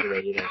day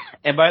yesterday either.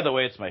 And by the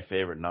way, it's my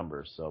favorite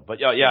number. So, but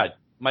yeah,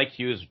 Mike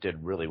Hughes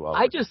did really well.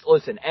 I just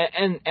listen,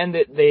 and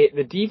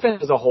the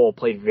defense as a whole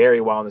played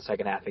very well in the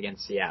second half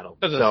against Seattle.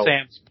 Because of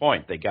Sam's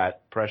point, they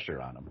got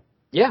pressure on him.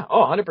 Yeah,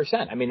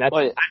 100%. I mean,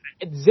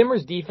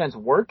 Zimmer's defense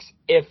works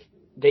if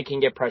they can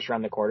get pressure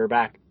on the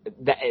quarterback.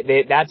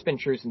 That's been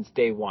true since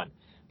day one.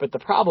 But the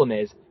problem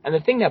is, and the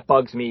thing that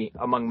bugs me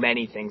among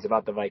many things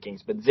about the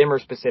Vikings, but Zimmer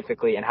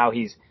specifically and how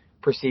he's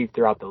perceived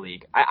throughout the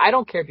league. I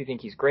don't care if you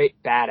think he's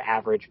great, bad,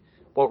 average.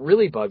 What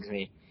really bugs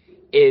me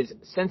is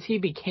since he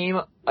became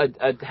a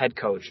head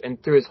coach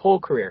and through his whole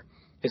career,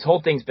 his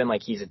whole thing's been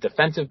like he's a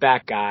defensive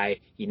back guy.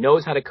 He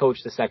knows how to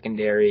coach the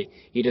secondary.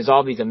 He does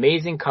all these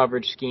amazing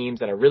coverage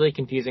schemes that are really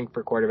confusing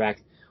for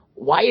quarterbacks.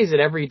 Why is it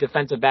every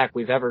defensive back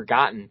we've ever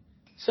gotten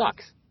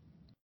sucks?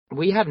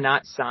 We have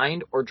not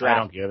signed or drafted.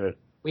 I don't get it.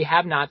 We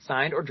have not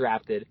signed or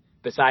drafted,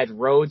 besides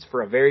Rhodes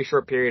for a very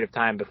short period of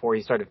time before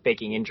he started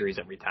faking injuries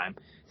every time,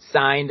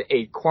 drafted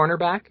a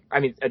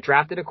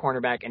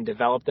cornerback and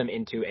developed them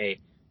into a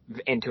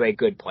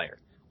good player.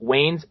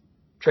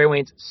 Trey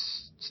Waynes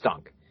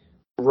stunk.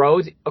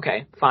 Rhodes,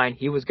 okay, fine,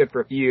 he was good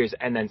for a few years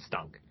and then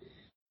stunk.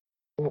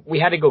 We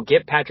had to go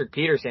get Patrick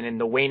Peterson in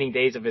the waning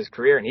days of his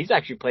career, and he's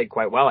actually played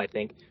quite well, I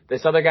think.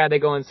 This other guy they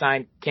go and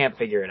sign can't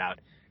figure it out.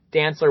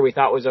 Dantzler we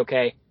thought was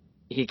okay,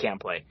 he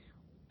can't play.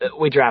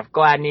 We draft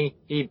Gladney,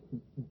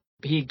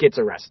 he gets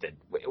arrested.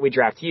 We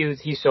draft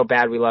Hughes, he's so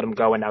bad we let him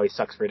go and now he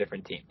sucks for a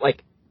different team.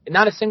 Like,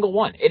 not a single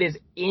one. It is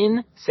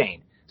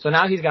insane. So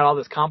now he's got all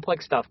this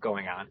complex stuff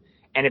going on,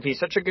 and if he's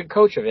such a good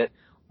coach of it,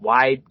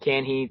 why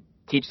can't he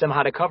teach them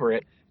how to cover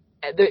it?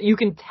 You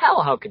can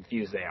tell how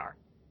confused they are.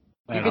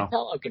 You can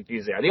tell how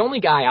confused they are. The only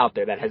guy out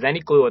there that has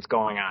any clue what's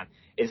going on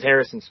is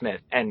Harrison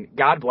Smith, and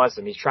God bless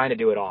him, he's trying to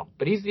do it all.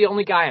 But he's the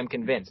only guy I'm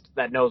convinced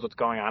that knows what's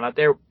going on out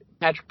there.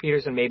 Patrick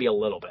Peterson maybe a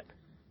little bit.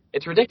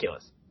 It's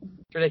ridiculous.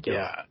 It's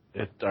ridiculous.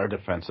 Yeah, our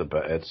defensive,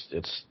 but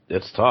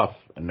it's tough,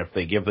 and if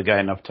they give the guy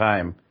enough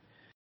time,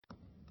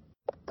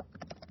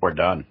 we're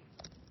done.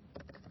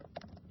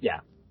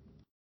 Yeah.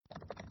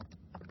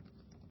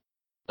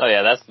 Oh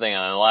yeah, that's the thing.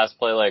 On the last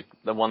play, like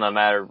the one that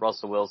mattered,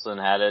 Russell Wilson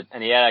had it,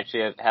 and he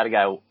actually had a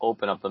guy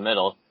open up the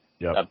middle.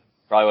 Yep. That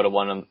probably would have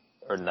won him,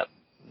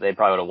 they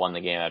probably would have won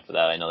the game after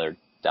that. I know they're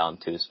down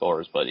 2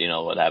 scores, but you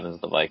know what happens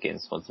with the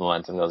Vikings once the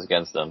momentum goes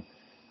against them.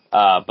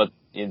 But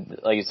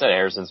like you said,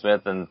 Harrison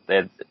Smith, and they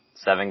had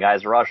 7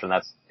 guys rush, and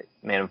that's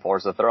made him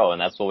force a throw,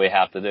 and that's what we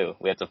have to do.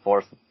 We have to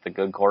force the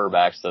good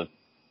quarterbacks to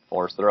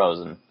force throws,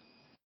 and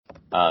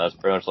that's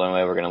pretty much the only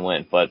way we're going to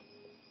win. But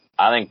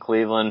I think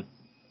Cleveland,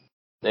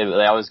 they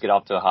always get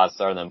off to a hot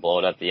start and then blow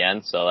it at the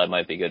end, so that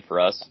might be good for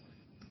us,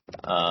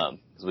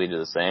 because we do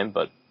the same,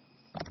 but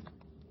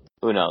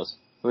who knows?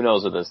 Who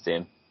knows with this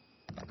team?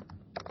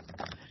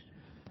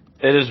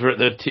 It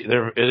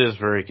is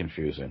very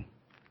confusing,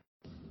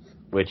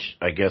 which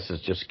I guess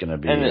is just going to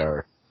be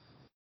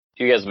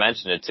You guys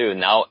mentioned it too.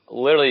 Now,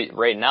 literally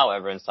right now,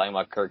 everyone's talking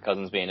about Kirk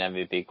Cousins being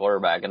MVP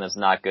quarterback, and it's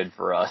not good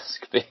for us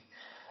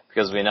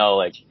because we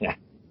know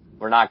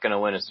we're not going to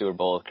win a Super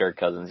Bowl with Kirk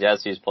Cousins.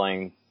 Yes, he's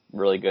playing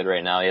really good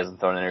right now. He hasn't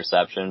thrown an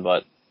interception,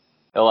 but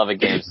he'll have a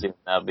game soon.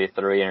 That'll be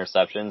 3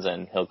 interceptions,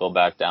 and he'll go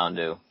back down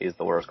to he's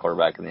the worst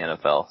quarterback in the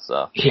NFL.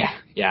 So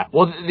yeah.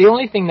 Well, the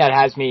only thing that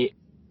has me,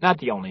 not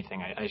the only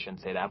thing, I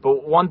shouldn't say that,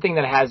 but one thing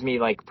that has me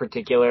like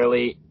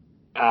particularly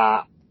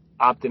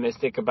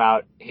optimistic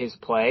about his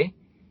play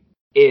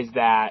is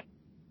that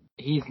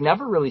he's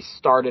never really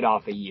started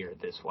off a year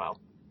this well.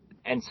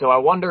 And so I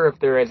wonder if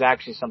there is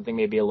actually something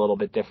maybe a little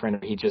bit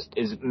different. He just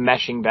is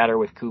meshing better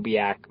with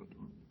Kubiak,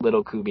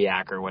 little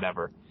Kubiak or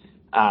whatever.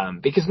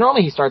 Because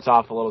normally he starts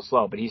off a little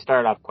slow, but he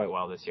started off quite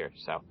well this year.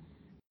 So,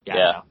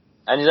 yeah.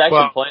 And he's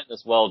actually playing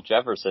as well.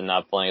 Jefferson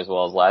not playing as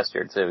well as last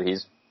year, too.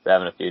 He's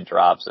having a few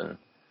drops and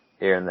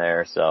here and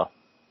there, so.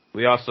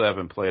 We also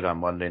haven't played on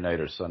Monday night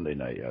or Sunday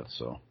night yet,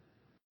 so.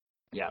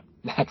 Yeah,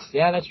 that's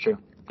true.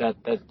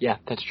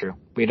 That's true.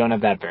 We don't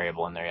have that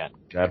variable in there yet.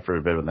 God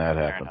forbid when that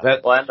happens.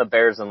 And the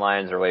Bears and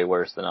Lions are way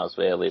worse than us.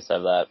 We at least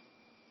have that.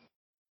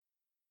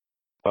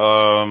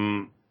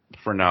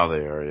 For now they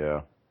are,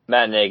 yeah.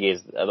 Matt Nagy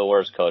is the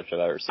worst coach I've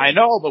ever seen. I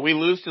know, but we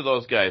lose to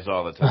those guys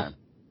all the time.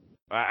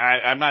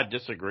 I'm not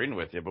disagreeing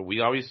with you, but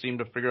we always seem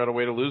to figure out a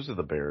way to lose to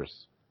the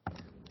Bears.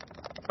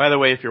 By the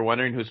way, if you're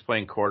wondering who's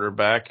playing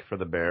quarterback for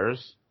the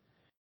Bears,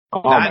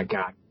 my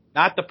God,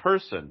 not the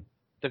person.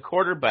 The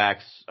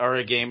quarterbacks are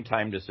a game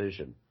time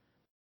decision.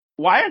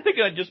 Why aren't they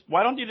going to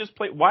why don't you just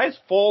play? Why is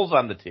Foles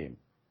on the team?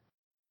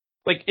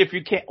 Like, if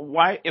you can't,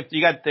 if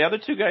you got the other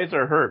two guys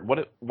are hurt,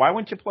 why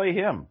wouldn't you play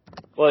him?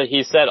 Well,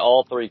 he said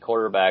all three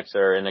quarterbacks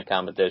are in a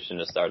competition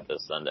to start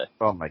this Sunday.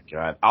 Oh my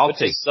God.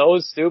 Which is so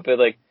stupid.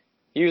 Like,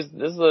 this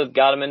is what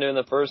got him into in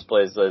the first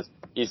place.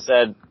 He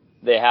said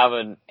they have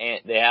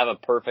a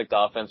perfect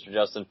offense for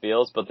Justin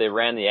Fields, but they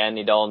ran the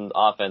Andy Dalton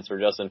offense for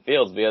Justin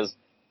Fields because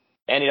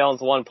Andy Dalton's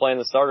the one playing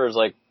the starters.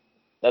 Like,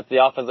 that's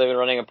the offense they've been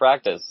running in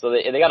practice. So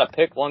they got to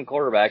pick one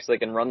quarterback so they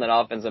can run that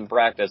offense in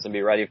practice and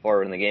be ready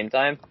for it in the game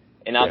time,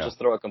 and not just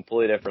throw a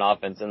completely different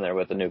offense in there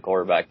with a new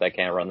quarterback that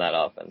can't run that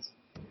offense.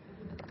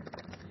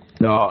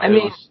 No, I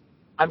mean,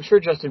 I'm sure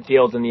Justin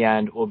Fields in the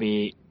end will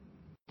be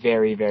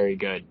very, very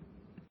good.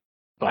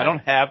 But I don't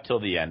have till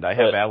the end. I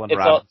have Allen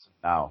Robinson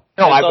now.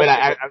 No, I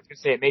was going to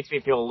say, it makes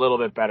me feel a little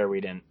bit better we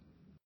didn't.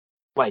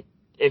 Like,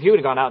 if he would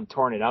have gone out and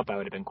torn it up, I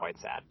would have been quite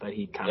sad, but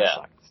he kind of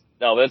sucked.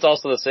 No, but it's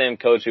also the same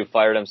coach who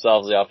fired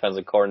himself as the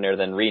offensive coordinator,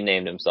 then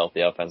renamed himself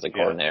the offensive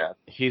coordinator.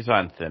 He's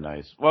on thin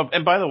ice. Well,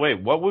 and by the way,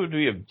 what would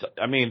we have,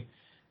 I mean,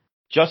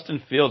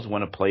 Justin Fields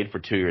wouldn't have played for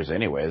 2 years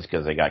anyways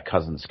because they got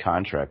Cousins'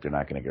 contract they're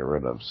not going to get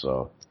rid of.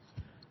 So,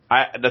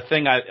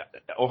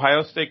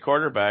 Ohio State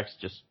quarterbacks,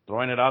 just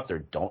throwing it out there,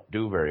 don't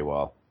do very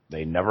well.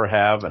 They never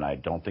have, and I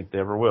don't think they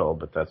ever will,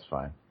 but that's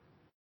fine.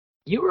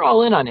 You were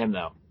all in on him,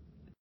 though.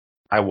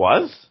 I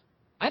was?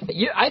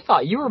 I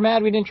thought you were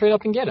mad we didn't trade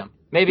up and get him.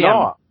 Maybe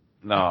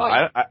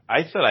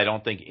I said I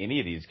don't think any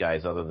of these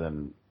guys other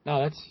than...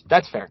 No,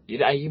 that's fair.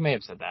 You may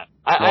have said that.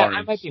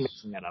 I might be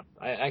mixing that up.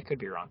 I could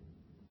be wrong.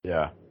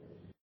 Yeah.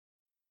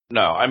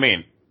 No, I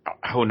mean,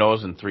 who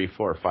knows in 3,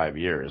 4, or 5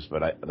 years,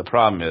 but the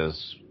problem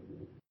is...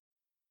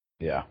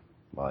 Yeah.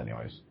 Well,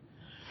 anyways.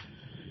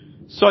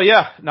 So,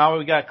 yeah, now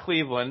we got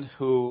Cleveland,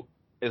 who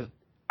is,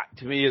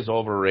 to me, is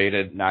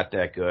overrated, not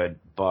that good,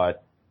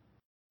 but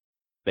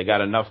they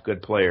got enough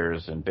good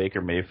players, and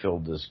Baker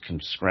Mayfield can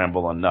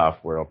scramble enough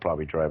where it'll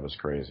probably drive us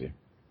crazy.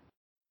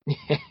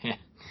 Yeah,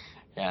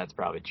 that's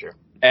probably true.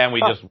 And we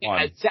just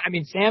won. I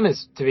mean, Sam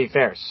is, to be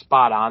fair,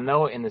 spot on,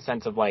 though, in the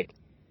sense of, like,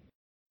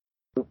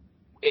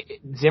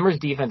 Zimmer's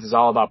defense is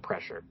all about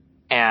pressure.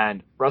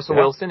 And Russell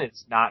Wilson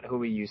is not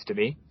who he used to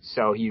be,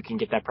 so you can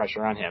get that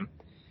pressure on him.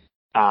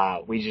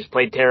 We just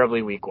played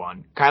terribly week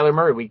 1. Kyler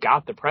Murray, we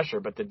got the pressure,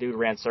 but the dude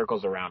ran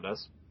circles around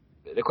us.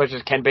 The question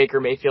is, can Baker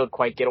Mayfield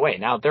quite get away?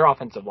 Now, their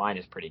offensive line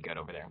is pretty good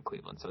over there in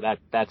Cleveland, so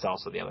that's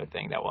also the other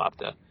thing that we'll have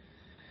to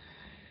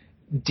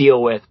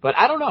deal with. But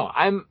I don't know.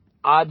 I'm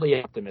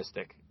oddly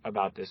optimistic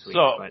about this week.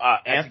 So, but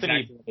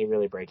Anthony, exactly they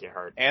really break your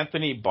heart.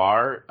 Anthony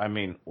Barr, I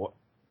mean,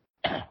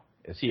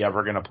 is he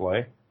ever going to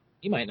play?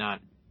 He might not.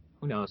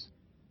 Who knows?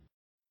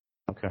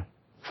 Okay.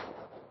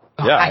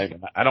 Yeah,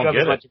 I don't get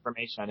get as much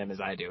information on him as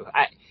I do.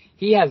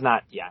 He has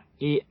not.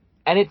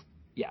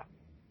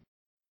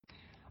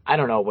 I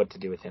don't know what to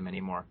do with him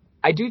anymore.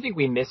 I do think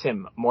we miss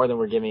him more than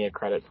we're giving it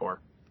credit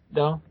for,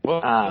 though.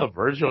 Well, the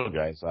Virgil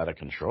guy's out of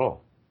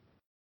control.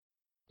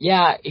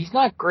 Yeah, he's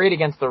not great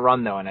against the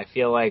run, though, and I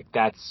feel like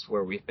that's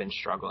where we've been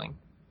struggling.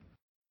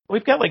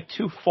 We've got like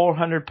 2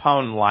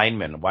 400-pound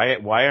linemen. Why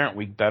aren't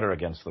we better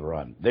against the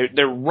run?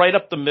 They're right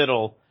up the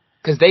middle.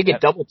 Because they get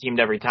double teamed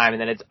every time,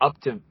 and then it's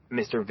up to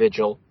Mr.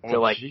 Vigil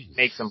to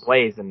make some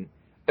plays, and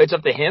it's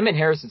up to him and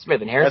Harrison Smith.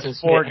 And Harrison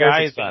That's 4 Smith,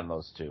 guys on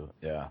those 2.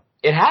 Yeah,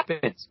 it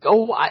happens.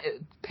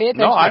 Pay attention.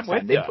 No, I'm next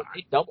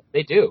with time.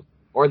 They do,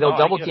 or they'll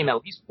double team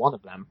at least one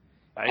of them,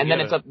 and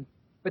then it's up.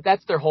 But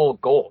that's their whole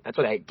goal. That's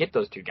why they get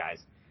those 2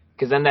 guys,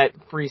 because then that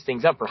frees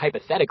things up for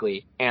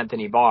hypothetically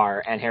Anthony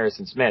Barr and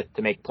Harrison Smith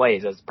to make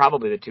plays as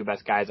probably the 2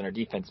 best guys on our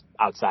defense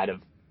outside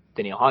of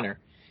Danielle Hunter,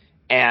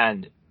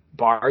 and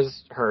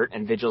Barr's hurt,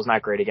 and Vigil's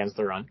not great against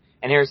the run.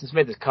 And Harrison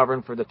Smith is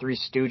covering for the 3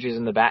 stooges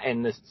in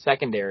the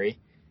secondary,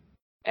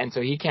 and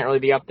so he can't really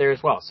be up there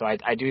as well. So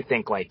I do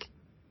think, like,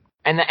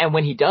 and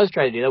when he does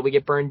try to do that, we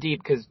get burned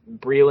deep because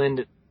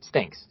Breland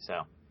stinks. So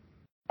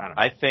I don't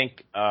know. I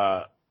think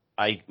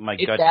my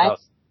gut.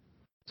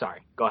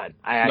 Sorry, go ahead.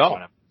 I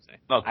want to say.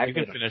 No, you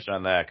can finish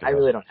on that. I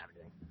really don't have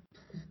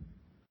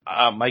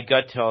anything. My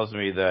gut tells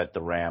me that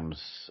the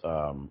Rams,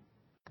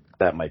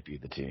 that might be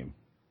the team.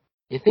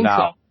 You think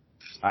so?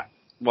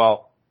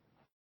 Well,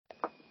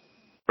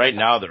 right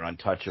now they're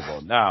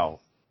untouchable. Now,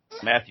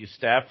 Matthew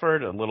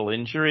Stafford, a little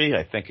injury,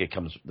 I think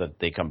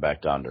they come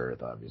back down to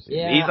earth, obviously.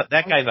 Yeah.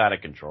 That guy's out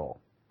of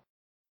control.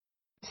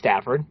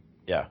 Stafford?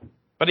 Yeah.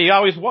 But he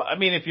always was. I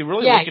mean, if you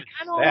really look at his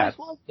stats. always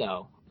was,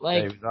 though.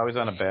 Like, he was always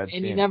on a bad team.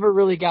 And he never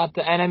really got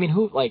and I mean,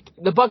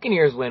 the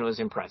Buccaneers win was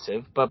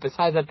impressive, but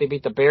besides that, they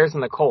beat the Bears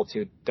and the Colts,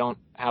 who don't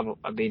have,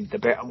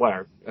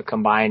 a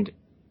combined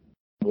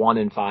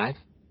 1-5?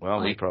 Well,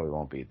 we probably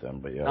won't beat them,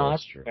 but yeah, no,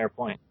 that's true. Fair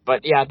point.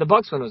 But yeah, the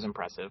Bucs win was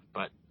impressive,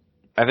 but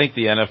I think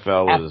the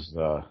NFL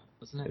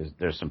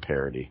there's some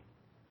parity.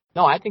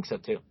 No, I think so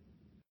too.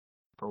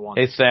 For one.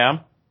 Hey, Sam.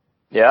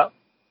 Yeah.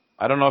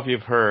 I don't know if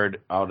you've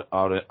heard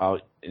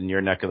out in your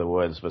neck of the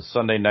woods, but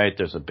Sunday night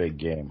there's a big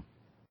game.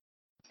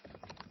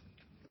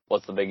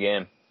 What's the big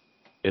game?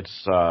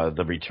 It's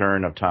the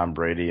return of Tom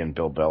Brady and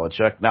Bill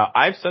Belichick. Now,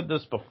 I've said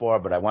this before,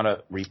 but I want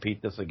to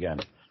repeat this again.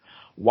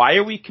 Why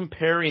are we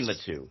comparing the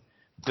two?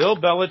 Bill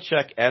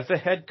Belichick, as a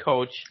head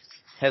coach,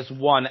 has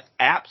won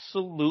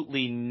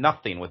absolutely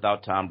nothing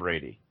without Tom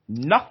Brady.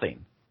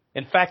 Nothing.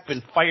 In fact,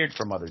 been fired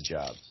from other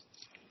jobs.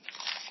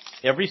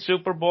 Every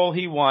Super Bowl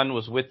he won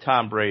was with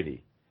Tom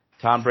Brady.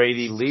 Tom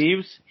Brady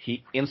leaves,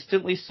 he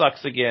instantly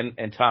sucks again,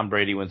 and Tom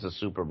Brady wins the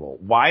Super Bowl.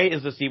 Why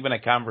is this even a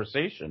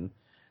conversation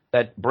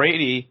that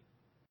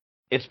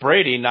it's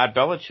Brady, not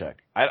Belichick?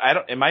 I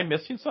don't. Am I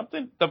missing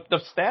something?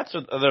 The stats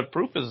are the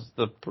proof is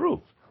the proof.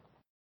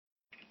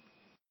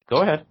 Go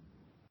ahead.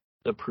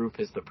 The proof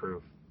is the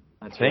proof.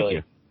 That's Thank really,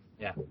 you.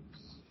 Yeah.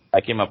 I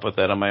came up with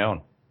that on my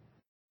own.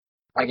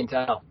 I can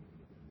tell.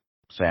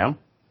 Sam?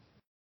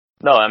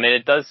 No, I mean,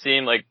 it does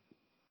seem like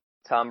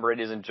Tom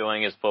Brady's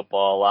enjoying his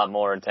football a lot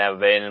more in Tampa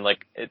Bay, and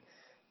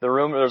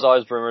there's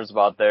always rumors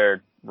about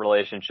their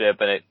relationship,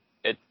 and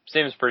it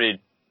seems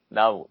pretty,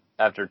 now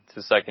after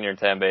his second year in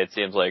Tampa Bay, it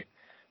seems like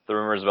the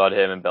rumors about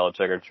him and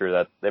Belichick are true,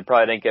 that they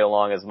probably didn't get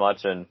along as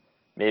much, and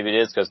maybe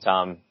it is because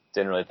Tom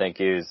didn't really think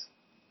he was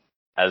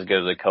as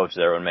good as a coach as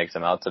everyone makes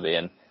him out to be.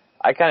 And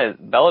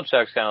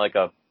Belichick's kind of like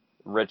a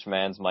rich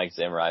man's Mike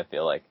Zimmer, I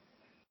feel like.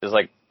 Just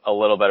like a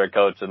little better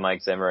coach than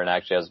Mike Zimmer and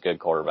actually has a good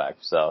quarterback.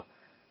 So,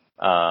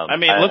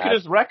 look at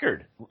his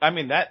record. I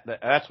mean,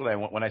 that's what I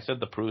want. When I said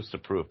the proof's the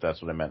proof,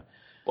 that's what I meant.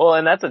 Well,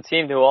 and that's a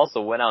team who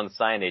also went out and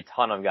signed a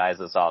ton of guys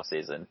this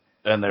offseason.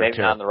 And they're maybe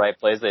not in the right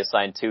place. They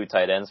signed 2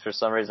 tight ends for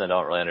some reason. I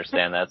don't really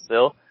understand that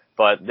still.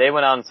 But they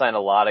went out and signed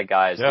a lot of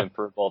guys to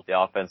improve both the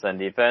offense and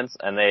defense,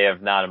 and they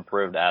have not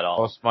improved at all.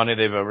 Most money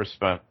they've ever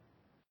spent.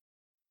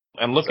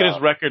 And look at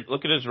his record.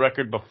 Look at his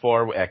record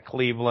before at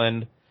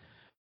Cleveland.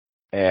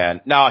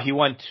 And now he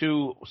won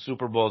 2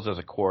 Super Bowls as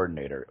a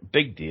coordinator.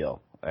 Big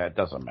deal. That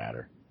doesn't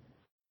matter.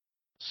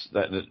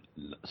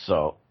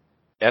 So,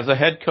 as a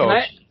head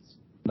coach,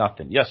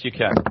 nothing. Yes, you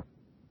can.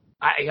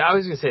 I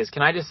was going to say this.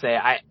 Can I just say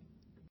I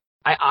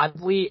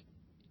oddly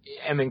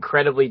am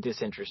incredibly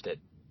disinterested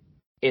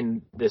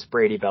in this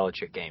Brady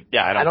Belichick game.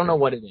 Yeah, I don't know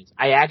what it is.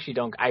 I actually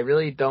don't. I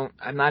really don't.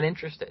 I'm not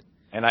interested.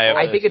 And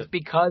I think it's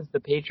because the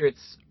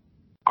Patriots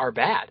are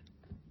bad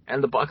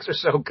and the Bucks are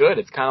so good.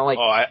 It's kind of like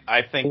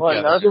I think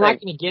you're not going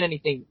to get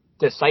anything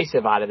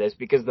decisive out of this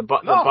because the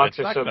Bucks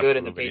are so good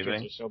and the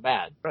Patriots are so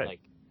bad. Right. Like,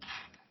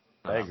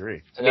 I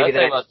agree. So maybe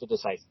that's the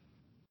decisive.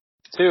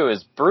 Too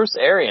is Bruce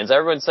Arians.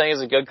 Everyone's saying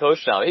he's a good coach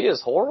now. He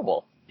is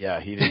horrible. Yeah,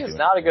 he is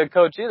not a good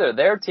coach either.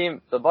 Their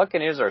team, the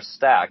Buccaneers, are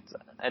stacked,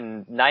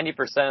 and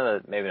 90%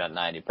 of maybe not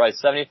 90, probably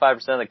 75%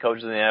 of the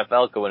coaches in the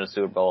NFL could win a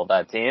Super Bowl with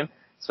that team,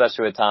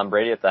 especially with Tom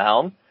Brady at the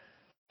helm.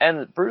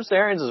 And Bruce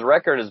Arians'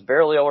 record is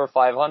barely over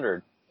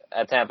 500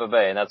 at Tampa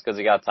Bay, and that's because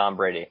he got Tom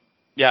Brady.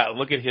 Yeah,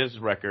 look at his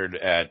record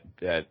at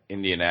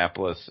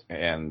Indianapolis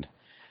and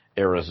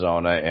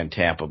Arizona and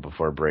Tampa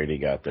before Brady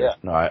got there. Yeah.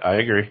 No, I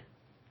agree.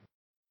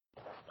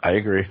 I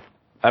agree.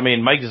 I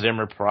mean, Mike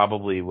Zimmer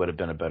probably would have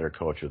been a better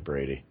coach with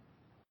Brady.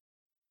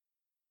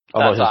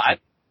 Although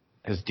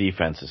his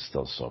defense is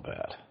still so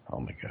bad. Oh,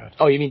 my God.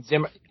 Oh, you mean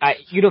Zimmer?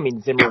 You don't mean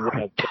Zimmer would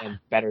have been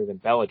better than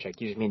Belichick.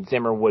 You just mean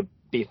Zimmer would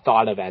be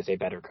thought of as a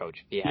better coach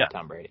if he had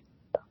Tom Brady.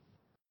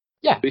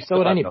 Yeah, so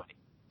would anybody.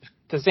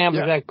 To Sam's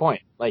exact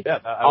point. Like,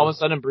 all of a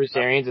sudden Bruce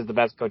Arians is the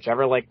best coach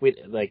ever. He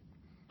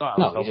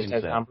just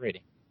has Tom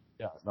Brady.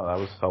 Yeah, no, that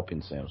was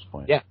helping Sam's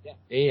point. Yeah.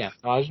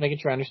 No, I was just making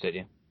sure I understood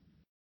you.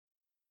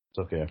 It's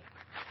okay.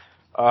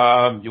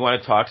 You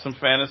want to talk some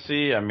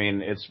fantasy? I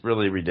mean, it's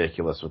really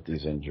ridiculous with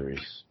these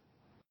injuries.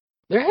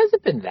 There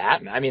hasn't been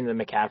that. I mean, the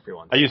McCaffrey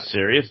one. Are you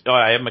serious? Oh,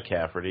 I have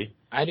McCaffrey.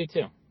 I do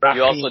too.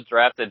 You also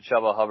drafted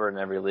Chuba Hubbard in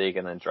every league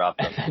and then dropped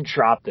him.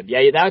 Dropped him.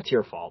 Yeah, that's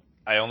your fault.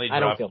 I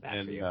don't feel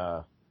bad for you.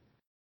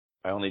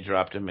 I only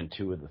dropped him in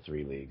 2 of the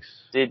 3 leagues.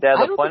 See, Dad,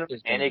 the point of the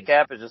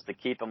handicap is just to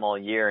keep him all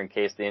year in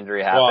case the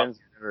injury happens.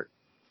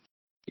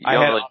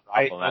 Well,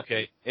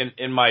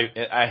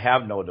 I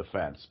have no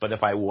defense, but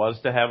if I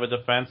was to have a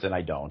defense, and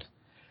I don't,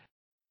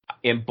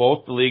 in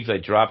both the leagues I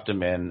dropped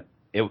him in,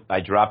 I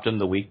dropped him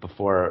the week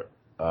before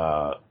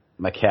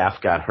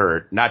McCaff got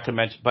hurt. Not to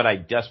mention, but I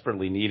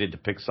desperately needed to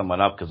pick someone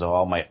up because of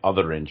all my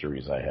other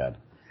injuries I had.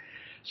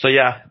 So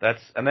yeah,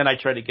 and then I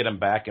tried to get him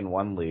back in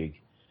one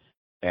league,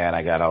 and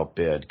I got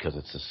outbid because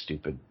it's so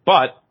stupid.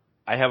 But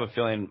I have a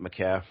feeling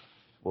McCaff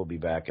will be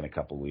back in a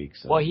couple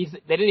weeks. Well, they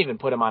didn't even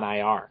put him on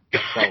IR.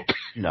 So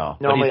no.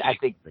 Normally, I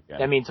think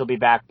that means he'll be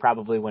back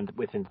probably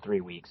within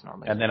 3 weeks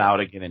normally. And then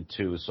out again in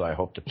 2, so I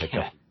hope to pick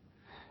up.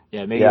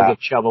 Yeah, maybe we'll get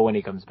Chuba when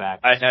he comes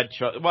back. I had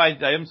Chuba. Well,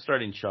 I am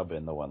starting Chuba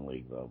in the one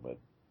league though, but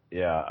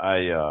yeah,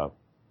 I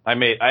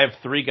have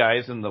 3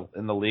 guys in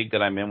the league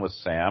that I'm in with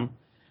Sam.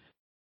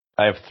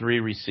 I have 3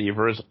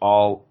 receivers.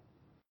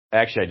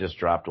 Actually, I just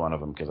dropped one of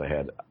them because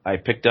I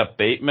picked up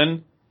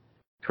Bateman,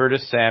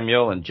 Curtis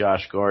Samuel, and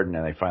Josh Gordon,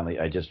 and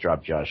I just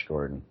dropped Josh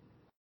Gordon.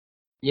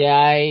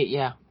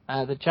 Yeah,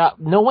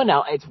 no one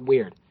else. It's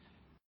weird.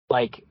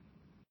 Like,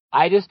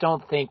 I just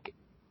don't think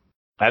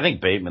I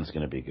think Bateman's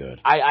going to be good.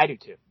 I do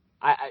too.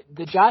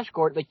 The Josh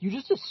Gordon, like, you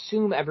just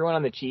assume everyone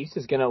on the Chiefs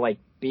is gonna, like,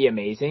 be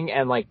amazing,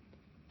 and, like,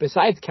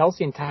 besides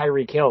Kelsey and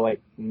Tyreek Hill,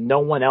 like,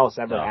 no one else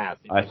ever has.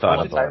 I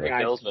thought about it. Tyreek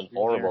Hill's been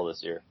horrible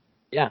this year.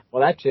 Yeah,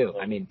 well, that too.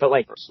 I mean, but,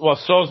 like, Well,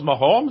 so's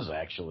Mahomes,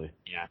 actually.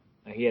 yeah,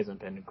 he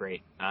hasn't been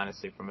great,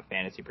 honestly, from a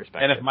fantasy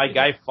perspective. And if my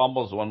guy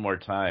fumbles one more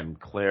time,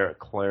 Claire,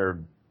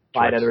 Clyde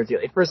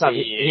Edwards-Helaire. First off,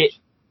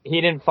 he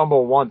didn't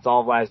fumble once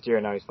all of last year,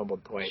 and now he's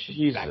fumbled twice.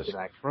 Jesus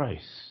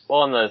Christ.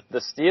 Well, and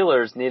the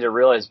Steelers need to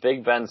realize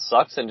Big Ben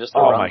sucks and just to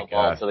run the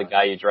ball to the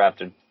guy you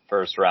drafted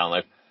first round.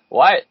 Like,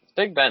 why?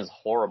 Big Ben's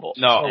horrible.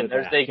 No. And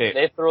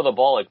they throw the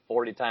ball like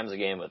 40 times a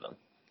game with him.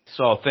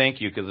 So thank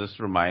you, because this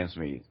reminds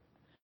me.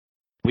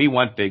 We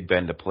want Big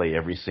Ben to play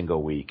every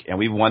single week, and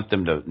we want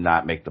them to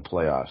not make the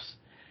playoffs.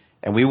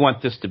 And we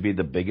want this to be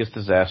the biggest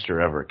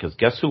disaster ever, because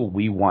guess who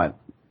we want?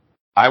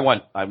 I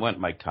want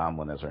Mike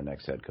Tomlin as our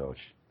next head coach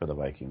for the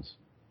Vikings.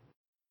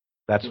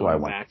 That's who I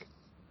want. Back.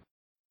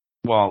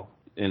 Well,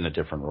 in a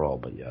different role,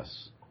 but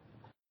yes.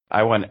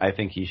 I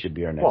think he should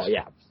be our next. Well,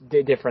 yeah,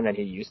 different than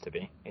he used to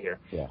be here.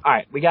 Yeah. All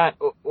right, we've been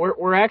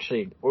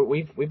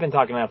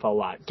talking NFL a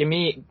lot. Give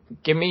me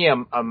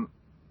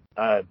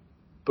a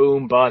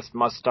boom, bust,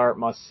 must start,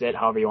 must sit,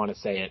 however you want to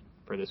say it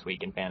for this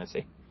week in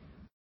fantasy.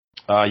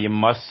 You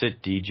must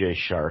sit DJ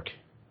Shark.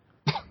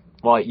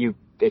 Well,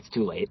 it's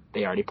too late.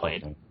 They already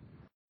played.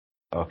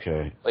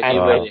 Okay. Like,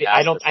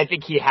 I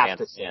think he has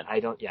to sit. Yeah,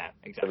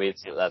 exactly.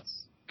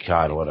 That's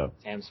God, what a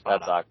that's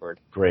awkward.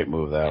 Great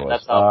move that was.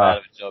 That's how bad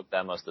of a joke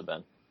that must have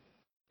been.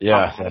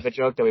 Yeah, bad of a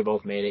joke that we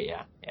both made it.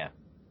 Yeah.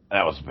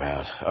 That was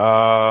bad.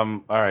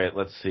 All right,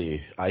 let's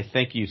see. I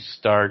think you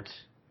start.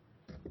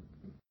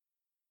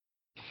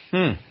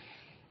 I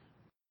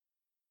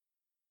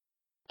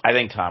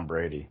think Tom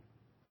Brady.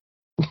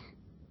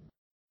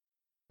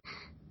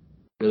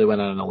 Really went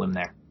out on a limb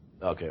there.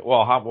 Okay.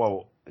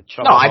 Well,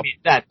 no, I mean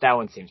that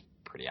one seems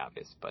pretty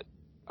obvious, but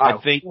I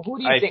think. Who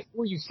do you think?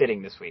 Who are you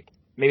sitting this week?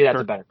 Maybe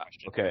that's a better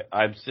question. Okay,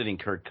 I'm sitting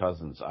Kirk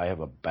Cousins. I have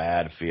a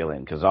bad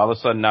feeling because all of a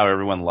sudden now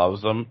everyone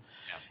loves him,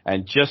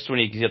 and just when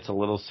he gets a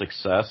little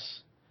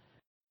success,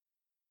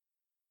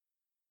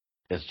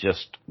 it's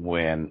just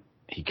when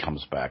he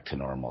comes back to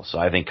normal. So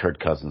I think Kirk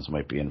Cousins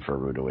might be in for a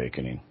rude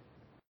awakening.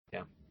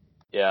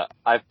 Yeah,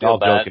 I feel all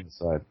bad joking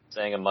aside.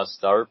 saying a must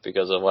start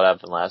because of what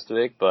happened last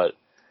week, but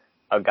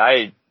I'll give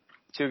you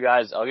two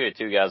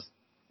guys.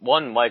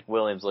 One, Mike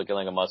Williams looking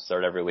like a must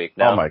start every week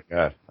now. Oh my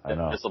God, I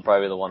know. This will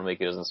probably be the 1 week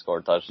he doesn't score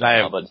a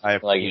touchdown, but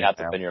you have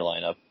to pin your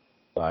lineup.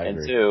 I and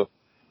agree. two,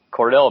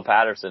 Cordell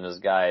Patterson is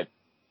a guy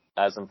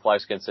has some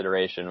flex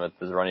consideration with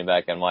his running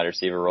back and wide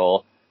receiver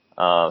role,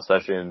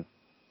 especially in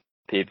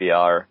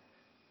PPR.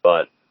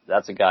 But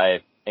that's a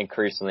guy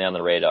increasingly on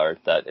the radar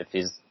that if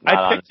he's not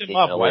I on picked the him team,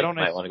 up. Why don't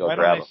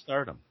grab him. I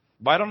start him?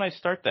 Why don't I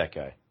start that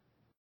guy?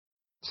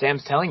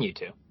 Sam's telling you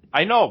to.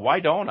 I know. Why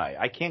don't I?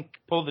 I can't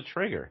pull the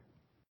trigger.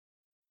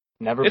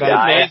 Never It's been.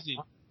 amazing.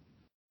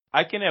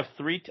 I can have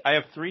I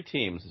have 3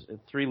 teams,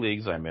 3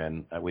 leagues I'm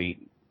in.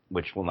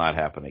 Which will not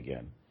happen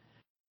again.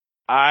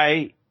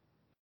 I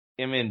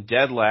am in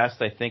dead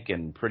last, I think,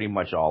 in pretty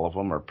much all of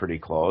them, or pretty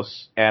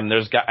close. And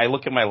I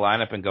look at my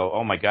lineup and go,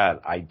 oh my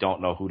God, I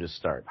don't know who to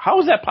start.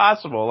 How is that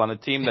possible on a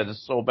team that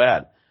is so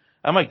bad?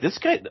 I'm like, this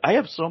guy, I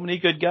have so many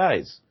good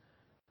guys.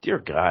 Dear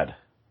God.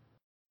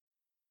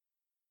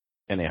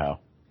 Anyhow.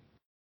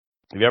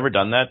 Have you ever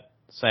done that,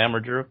 Sam or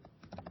Drew?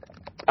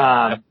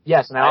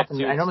 Yes, and I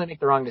normally make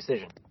the wrong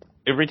decision.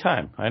 Every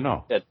time, I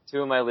know. Yeah,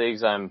 2 of my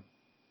leagues I'm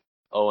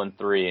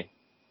 0-3,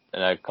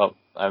 and I'm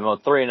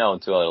 3-0 in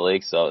 2 other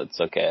leagues, so it's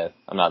okay.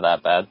 I'm not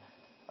that bad.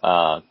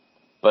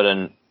 But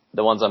in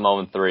the ones I'm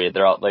 0-3,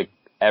 they're all like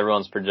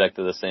everyone's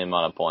projected the same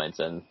amount of points,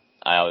 and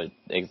I always,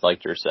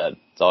 like Drew said,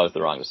 it's always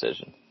the wrong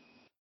decision.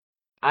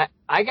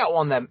 I got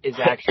one that is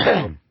actually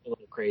a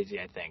little crazy.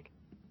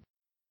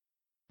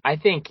 I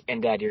think,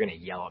 and Dad, you're gonna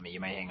yell at me. You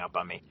may hang up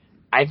on me.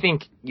 I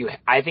think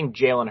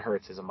Jalen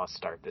Hurts is a must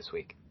start this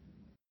week.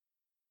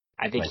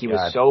 I think he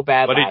was so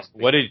bad last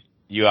week.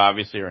 You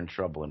obviously are in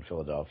trouble in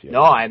Philadelphia.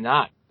 No, I'm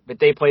not. But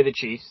they play the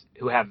Chiefs,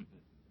 who have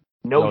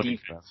no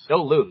defense.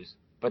 They'll lose,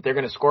 but they're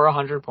going to score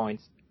 100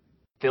 points.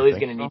 Philly's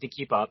going to need to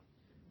keep up.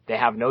 They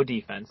have no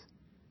defense.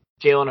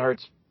 Jalen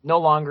Hurts no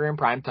longer in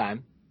prime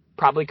time.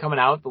 Probably coming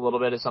out with a little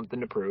bit of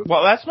something to prove.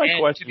 Well, that's my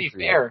question. To be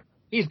fair,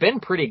 he's been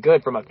pretty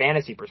good from a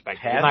fantasy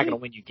perspective. He's not going to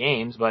win you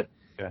games, but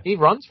he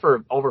runs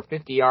for over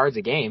 50 yards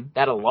a game.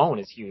 That alone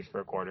is huge for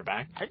a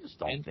quarterback. I just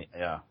don't think.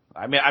 Yeah,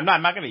 I mean, I'm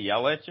not going to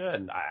yell at you,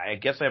 and I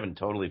guess I haven't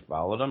totally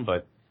followed him,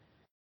 but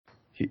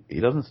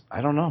he doesn't.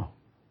 I don't know.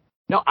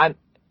 No,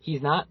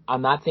 he's not.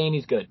 I'm not saying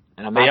he's good,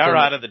 and I'm not. They are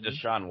out of the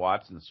Deshaun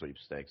Watson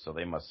sweepstakes, so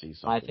they must see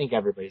something. I think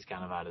everybody's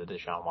kind of out of the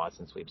Deshaun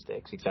Watson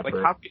sweepstakes, except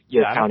for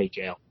your county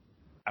jail.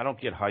 I don't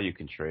get how you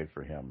can trade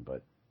for him,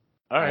 but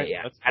all right.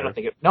 Yeah, I don't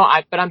think it. No,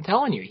 but I'm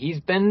telling you,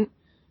 he's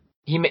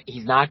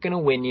not going to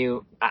win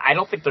you. I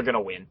don't think they're going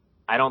to win.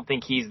 I don't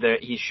think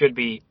he should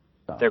be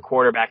their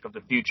quarterback of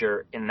the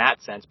future in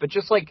that sense. But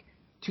just like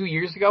 2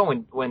 years ago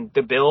when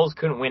the Bills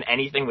couldn't win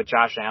anything with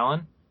Josh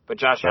Allen, but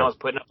Josh Sure. Allen was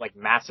putting up like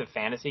massive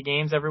fantasy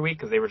games every week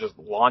because they were just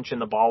launching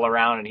the ball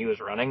around and he was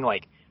running.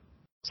 Like,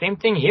 same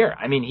thing here.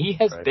 I mean, he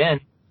has Right. been,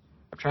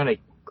 I'm trying to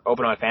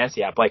open my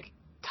fantasy app, like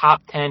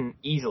top 10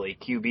 easily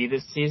QB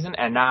this season,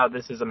 and now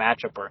this is a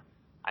matchup where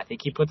I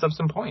think he puts up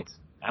some points.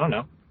 I don't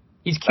know.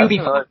 He's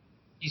QB5.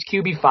 He's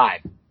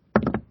QB5.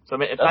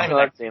 So it's That's not even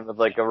another that. team with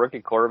like a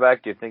rookie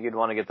quarterback. Do you think you'd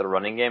want to get the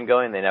running game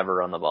going? They never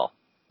run the ball.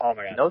 Oh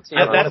my God. No team.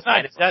 That's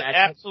runs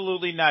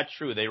absolutely not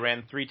true. They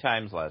ran 3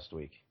 times last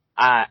week.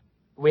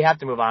 We have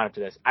to move on after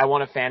this. I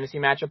won a fantasy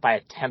matchup by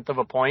 1/10 of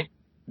a point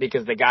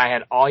because the guy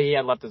had all he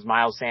had left was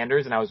Miles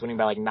Sanders, and I was winning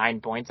by like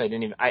 9 points.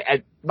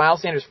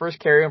 Miles Sanders first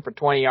carry him for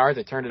 20 yards.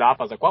 I turned it off.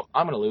 I was like, well,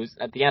 I'm going to lose.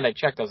 At the end, I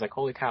checked. I was like,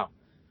 holy cow.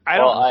 I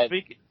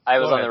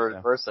was on the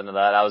reverse end of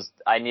that.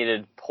 I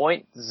needed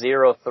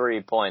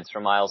 0.03 points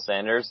from Miles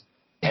Sanders,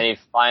 and he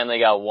finally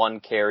got 1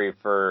 carry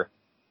for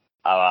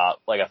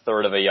like a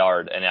third of a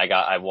yard, and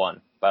I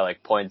won by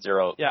like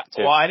 0.02. Yeah,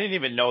 well, I didn't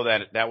even know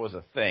that was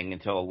a thing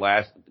until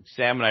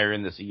Sam and I are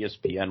in this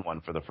ESPN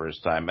one for the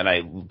first time, and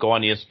I go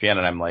on ESPN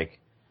and I'm like,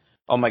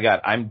 oh my God,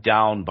 I'm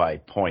down by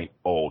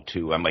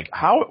 0.02. I'm like,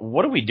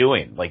 what are we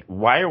doing? Like,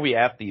 why are we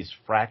at these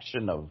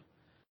fraction of,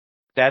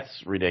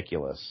 that's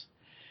ridiculous.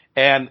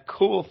 And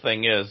cool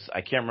thing is,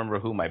 I can't remember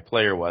who my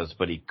player was,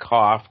 but he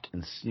coughed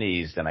and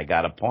sneezed and I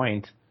got a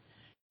point.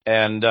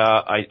 And,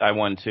 I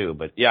won too.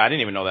 But yeah, I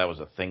didn't even know that was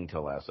a thing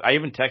till last. I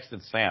even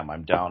texted Sam,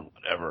 I'm down,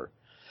 whatever.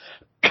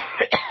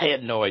 I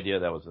had no idea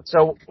that was a thing.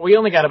 So we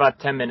only got about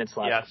 10 minutes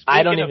left. Yeah,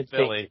 I don't speaking even of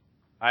Philly, think.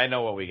 I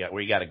know what we got.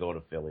 We got to go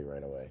to Philly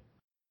right away.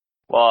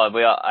 Well,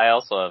 I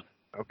also have.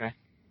 Okay.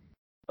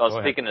 Well,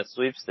 speaking of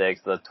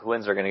sweepstakes, the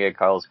Twins are going to get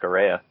Carlos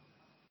Correa.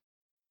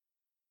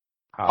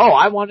 Oh,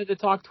 I wanted to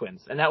talk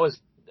Twins, and that was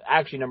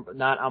actually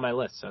not on my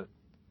list. So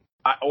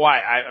why?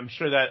 I'm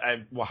sure that.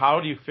 Well,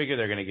 how do you figure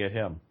they're going to get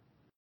him?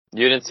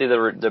 You didn't see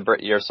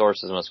your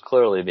sources must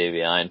clearly be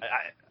behind.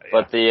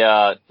 But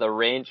the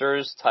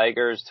Rangers,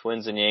 Tigers,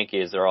 Twins, and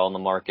Yankees are all in the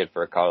market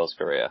for Carlos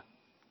Correa.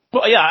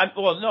 Well, yeah.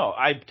 No,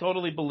 I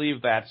totally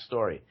believe that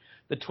story.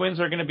 The Twins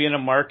are going to be in a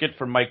market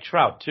for Mike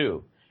Trout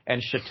too,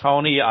 and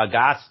Shatoni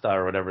Agasta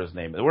or whatever his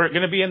name is. We're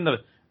going to be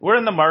we're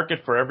in the market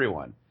for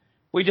everyone.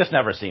 We just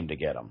never seem to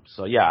get them.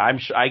 So yeah,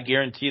 I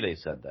guarantee they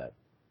said that.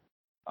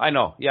 I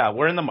know. Yeah,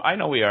 I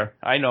know we are.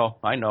 I know.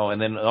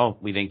 And then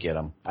we didn't get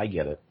them. I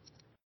get it.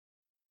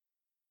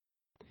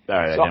 All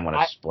right, so I didn't want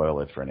to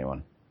spoil it for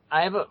anyone.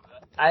 I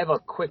have a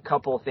quick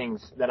couple of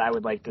things that I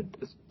would like to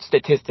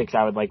statistics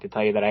I would like to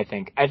tell you that I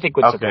think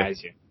would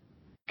surprise you.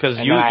 Because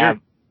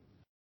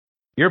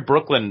your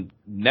Brooklyn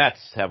Nets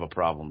have a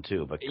problem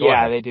too. But go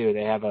ahead. They do.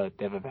 They have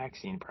a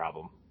vaccine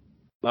problem.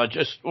 They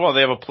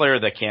have a player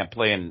that can't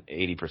play in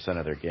 80%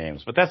 of their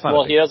games, but that's not.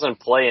 Well, he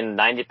doesn't play in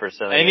 90% of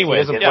the games. He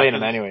doesn't play in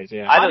them anyways.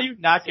 Yeah. How do you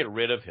not get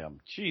rid of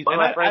him? Jeez. But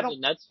my friend's a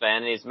Nets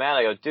fan, and he's mad.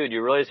 I go, dude,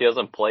 you realize he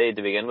hasn't played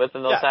to begin with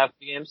in those half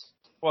the games?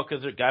 Well,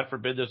 because God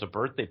forbid there's a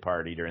birthday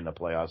party during the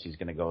playoffs, he's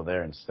going to go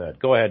there instead.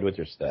 Go ahead with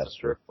your stats.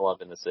 Strip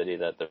club in the city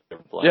that they're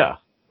playing.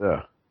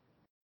 Yeah.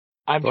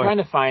 I'm trying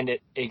to find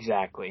it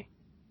exactly.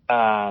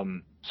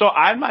 So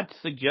I'm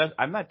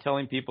not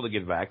telling people to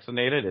get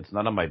vaccinated. It's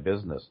none of my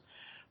business.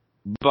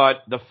 But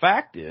the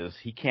fact is,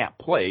 he can't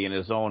play in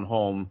his own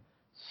home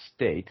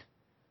state.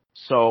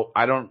 So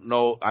I don't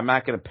know. I'm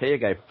not going to pay a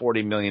guy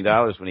 $40 million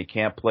when he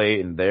can't play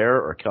in there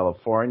or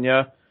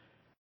California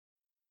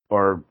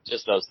or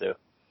just those two.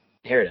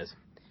 Here it is.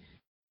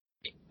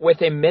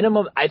 With a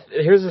minimum,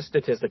 here's a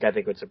statistic I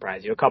think would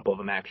surprise you. A couple of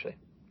them actually.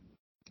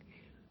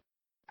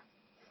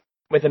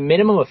 With a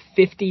minimum of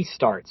 50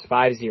 starts,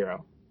 50,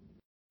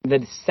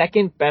 the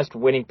second best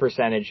winning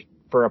percentage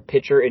for a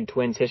pitcher in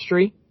Twins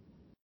history,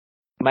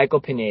 Michael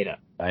Pineda.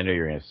 I knew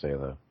you were going to say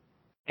that.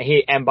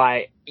 And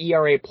by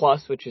ERA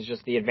plus, which is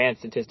just the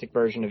advanced statistic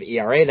version of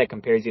ERA that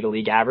compares you to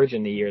league average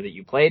in the year that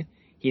you played,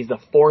 he's the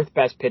 4th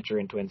best pitcher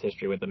in Twins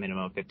history with a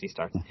minimum of 50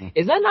 starts. Mm-hmm.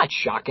 Is that not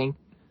shocking?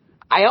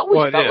 I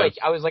always felt like,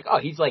 I was like, oh,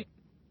 he's like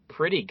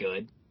pretty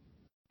good.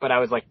 But I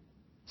was like,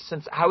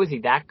 how is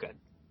he that good?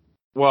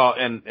 Well,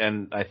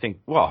 and I think,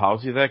 how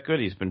is he that good?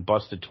 He's been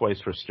busted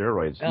twice for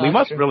steroids. Oh, we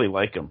must really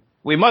like him.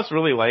 We must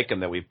really like him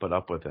that we put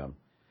up with him.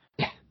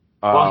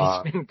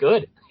 Well, he's been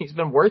good. He's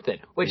been worth it.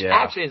 Which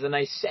actually is a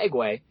nice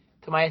segue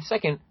to my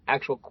second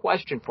actual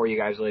question for you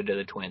guys related to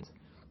the Twins.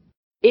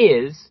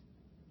 Is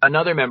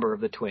another member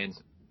of the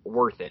Twins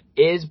worth it?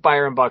 Is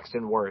Byron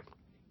Buxton worth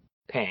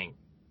paying?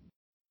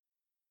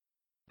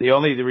 The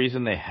only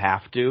reason they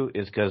have to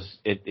is because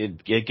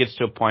it gets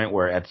to a point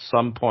where at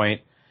some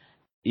point,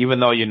 even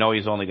though you know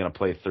he's only going to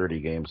play 30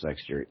 games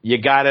next year, you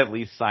got to at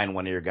least sign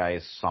one of your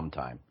guys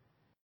sometime.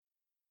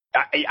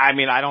 I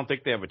mean, I don't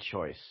think they have a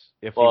choice.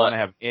 If you want to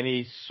have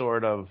any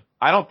sort of,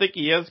 I don't think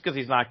he is because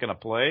he's not going to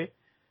play.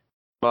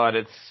 But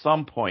at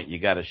some point, you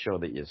got to show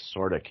that you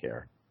sort of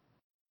care.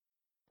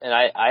 And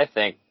I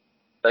think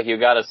you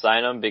got to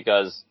sign him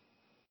because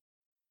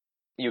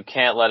you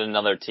can't let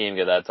another team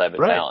get that type of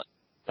talent.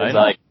 It's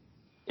like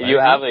if you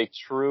have a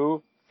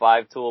true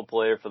 5-tool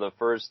player for the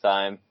first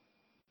time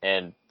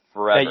and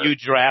forever. That you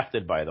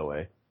drafted, by the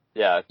way.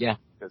 Yeah.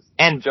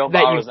 And Joe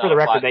that you, for the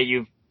record, that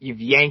you've you've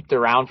yanked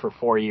around for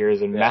 4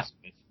 years and messed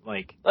with.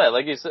 Like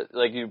you said,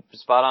 like you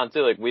spot on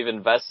too. Like we've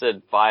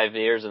invested 5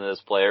 years in this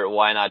player.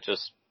 Why not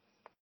just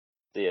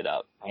see it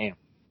out? I am.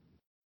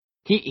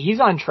 He's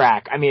on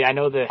track. I mean, I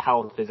know the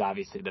health is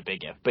obviously the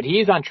big if, but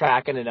he is on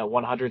track in a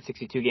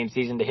 162 game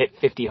season to hit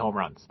 50 home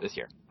runs this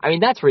year. I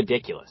mean, that's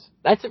ridiculous.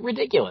 That's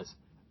ridiculous.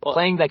 Well,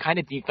 playing that kind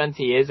of defense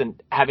he is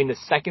and having the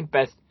second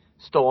best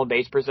stolen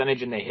base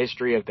percentage in the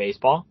history of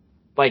baseball,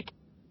 and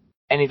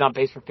he's on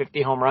pace for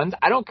 50 home runs.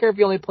 I don't care if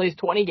he only plays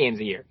 20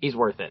 games a year. He's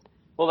worth it.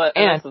 Well,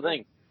 that's the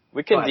thing.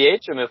 We can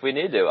DH him if we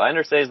need to. I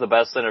understand he's the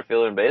best center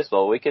fielder in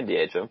baseball. We can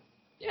DH him.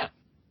 Yeah.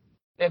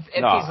 If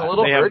he's a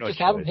little hurt, just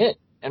have him hit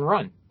and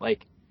run. They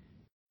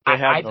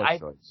have no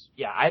choice.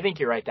 Yeah, I think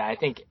you're right. I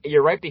think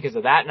you're right because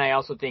of that, and I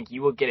also think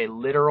you will get a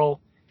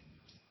literal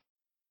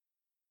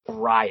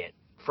riot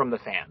from the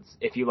fans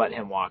if you let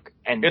him walk.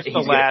 And it's the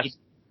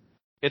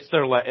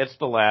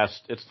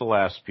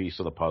last piece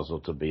of the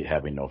puzzle to be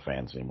having no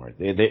fans anymore.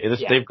 They've gone through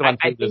this.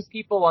 I think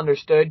people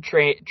understood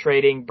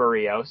trading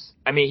Barrios.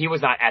 I mean, he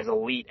was not as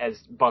elite as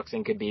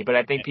Buxton could be, but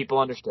I think people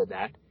understood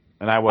that.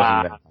 And I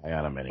wasn't that high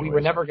on him anyway. We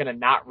were never going to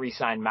not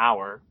re-sign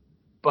Mauer.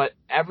 But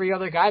every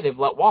other guy they've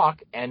let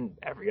walk, and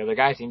every other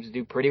guy seems to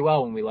do pretty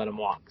well when we let him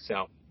walk.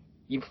 So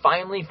you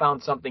finally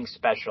found something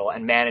special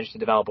and managed to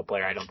develop a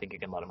player. I don't think you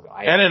can let him go.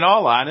 And in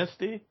all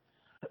honesty,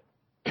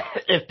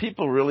 if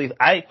people really,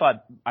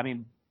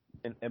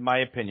 in my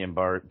opinion,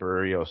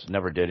 Barrios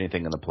never did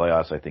anything in the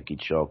playoffs. I think he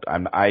choked.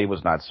 I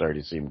was not sorry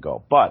to see him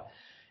go. But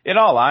in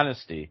all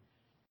honesty,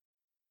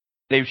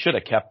 they should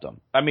have kept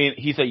him. I mean,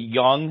 he's a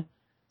young,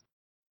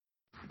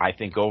 I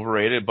think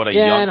overrated, but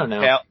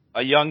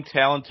a young,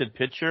 talented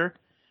pitcher.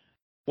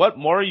 What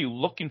more are you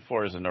looking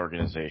for as an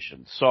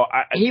organization? So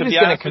he was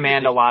going to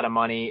command a lot of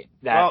money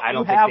that I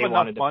don't think they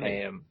wanted to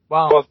pay him.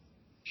 Well,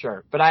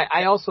 sure, but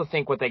I also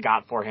think what they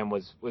got for him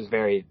was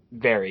very,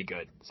 very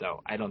good.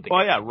 So I don't think.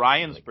 Well,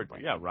 Ryan's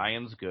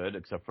good,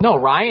 except for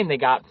Ryan they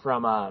got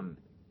from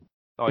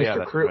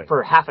Mr. Cruz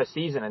for half a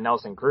season and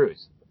Nelson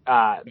Cruz.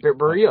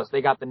 Barrios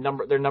they got their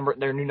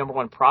new number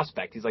 1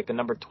 prospect. He's like the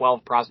number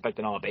 12 prospect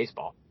in all of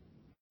baseball.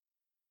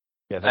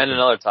 Yeah, and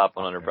another top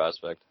 100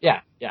 prospect.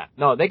 Yeah.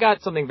 No, they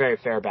got something very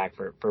fair back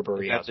for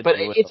Barrios. But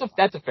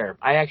that's a fair.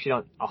 I actually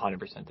don't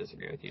 100%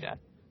 disagree with you, Dad.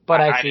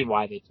 But I see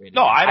why they traded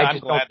him. I'm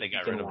glad they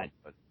got rid of him.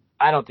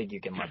 I don't think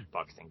you can let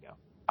Buxton go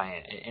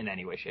in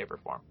any way, shape, or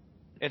form.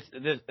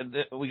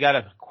 We got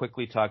to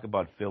quickly talk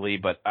about Philly,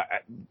 but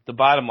the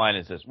bottom line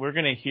is this. We're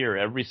going to hear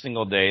every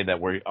single day that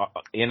we're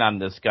in on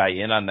this guy,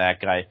 in on that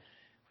guy.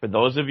 For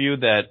those of you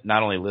that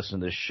not only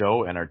listen to this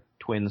show and are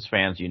Twins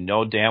fans, you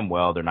know damn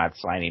well they're not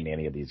signing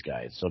any of these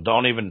guys. So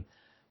don't even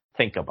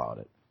think about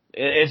it.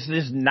 It's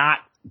just not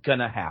going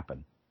to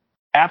happen.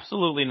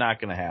 Absolutely not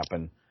going to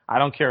happen. I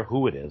don't care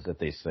who it is that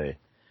they say.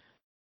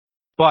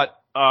 But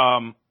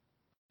the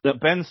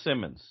Ben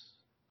Simmons,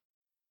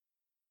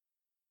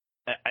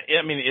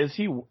 I mean, is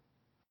he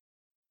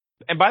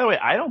 – and by the way,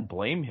 I don't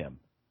blame him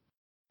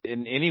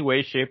in any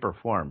way, shape, or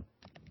form.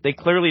 They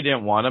clearly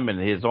didn't want him, and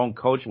his own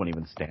coach wouldn't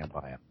even stand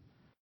by him.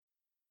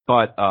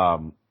 But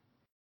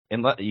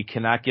you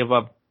cannot give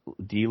up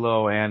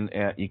D'Lo, and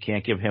you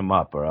can't give him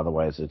up, or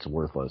otherwise it's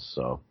worthless.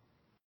 So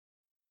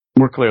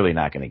we're clearly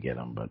not going to get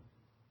him. But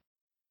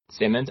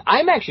Simmons,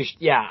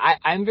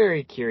 I'm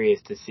very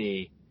curious to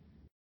see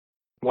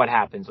what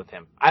happens with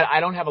him. I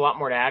don't have a lot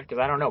more to add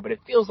because I don't know, but it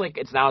feels like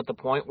it's now at the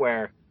point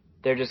where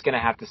they're just going to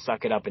have to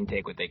suck it up and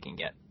take what they can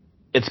get.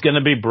 It's going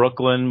to be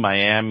Brooklyn,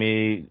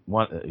 Miami.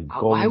 Why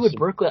would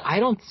Brooklyn?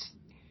 I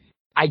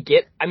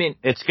mean,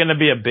 it's going to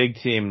be a big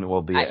team.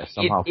 Will be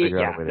somehow figure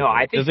out a way to do it. I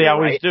think because they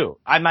always do.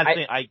 I'm not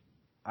saying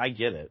I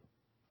get it.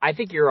 I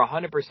think you're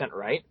 100%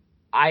 right.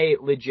 I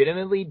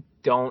legitimately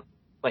don't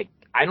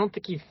I don't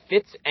think he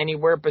fits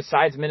anywhere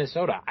besides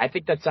Minnesota. I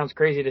think that sounds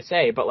crazy to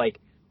say, but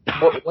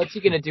what's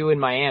he going to do in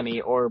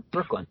Miami or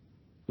Brooklyn?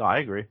 No, I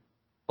agree.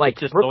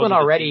 Brooklyn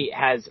already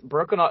has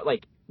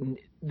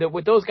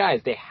with those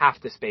guys, they have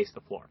to space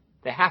the floor.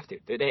 They have to.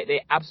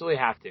 They absolutely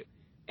have to.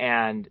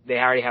 And they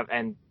already have,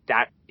 and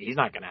that he's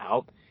not going to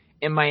help.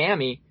 In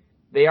Miami,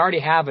 they already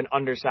have an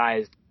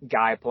undersized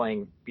guy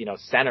playing,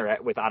 center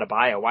with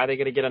Adebayo. Why are they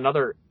going to get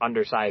another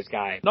undersized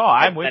guy? No,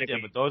 I'm with you,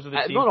 but those are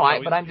the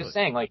teams. But I'm just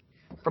saying,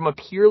 from a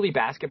purely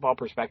basketball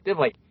perspective,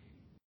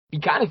 he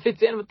kind of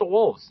fits in with the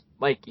Wolves.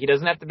 He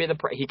doesn't have to be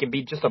he can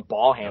be just a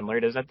ball handler.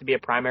 He doesn't have to be a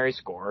primary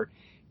scorer.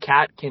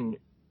 Cat can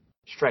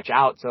stretch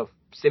out, so if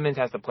Simmons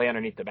has to play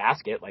underneath the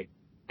basket,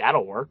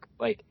 that'll work.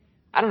 I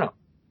don't know.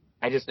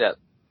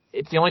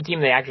 It's the only team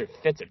that actually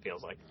fits, it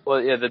feels like.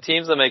 Well, yeah, the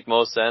teams that make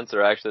most sense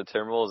are actually the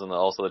Timberwolves and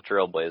also the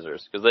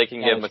Trailblazers, because they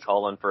can give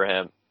McCollum for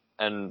him,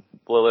 and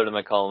Lillard and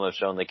McCollum have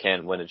shown they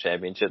can't win a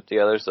championship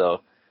together,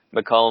 so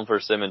McCollum for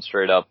Simmons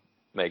straight up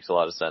makes a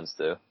lot of sense,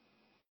 too.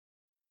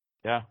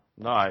 Yeah,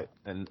 no, I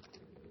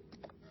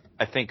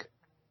think,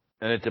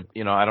 and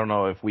I don't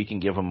know if we can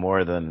give him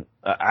more than,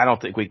 I don't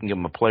think we can give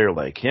him a player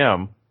like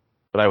him,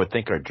 but I would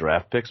think our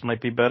draft picks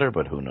might be better,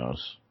 but who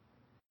knows?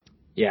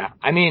 Yeah,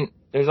 I mean,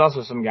 there's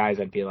also some guys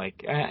I'd be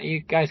like,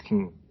 you guys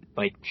can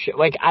Like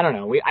I don't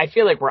know. I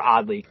feel like we're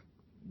oddly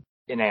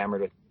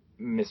enamored with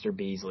Mr.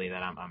 Beasley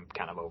that I'm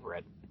kind of over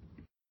it.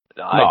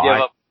 No, I'd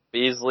give up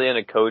Beasley and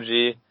a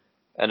Koji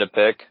and a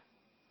pick.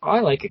 Oh,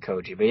 I like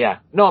Koji, but yeah.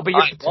 No, but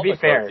to be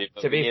fair,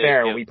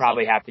 we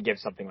probably have to give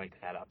something like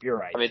that up. You're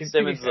right. I mean,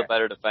 Simmons is a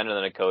better defender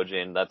than a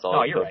Koji, and that's all.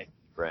 No, you're right.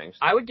 Brings.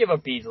 I would give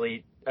up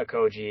Beasley, a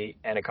Koji,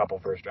 and a couple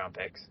first-round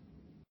picks.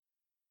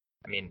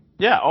 I mean.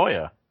 Yeah. Oh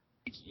yeah.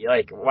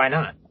 Like, why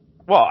not?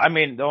 Well, I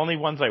mean, the only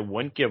ones I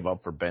wouldn't give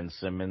up for Ben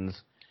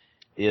Simmons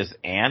is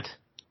Ant,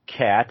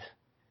 Cat,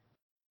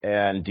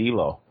 and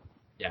D'Lo.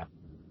 Yeah.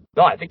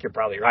 No, I think you're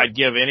probably right. I'd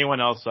give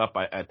anyone else up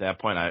at that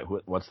point.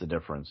 What's the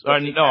difference?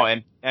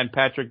 And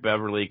Patrick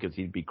Beverly, because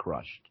he'd be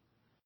crushed.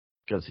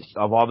 Because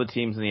of all the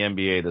teams in the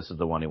NBA, this is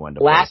the one he wanted to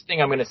play. Last thing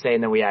I'm going to say,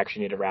 and then we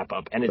actually need to wrap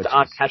up, and it's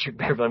on Patrick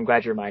Beverly. I'm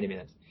glad you reminded me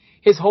of this.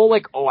 His whole,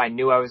 I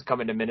knew I was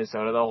coming to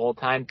Minnesota the whole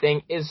time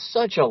thing is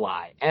such a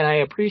lie. And I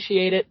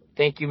appreciate it.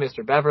 Thank you,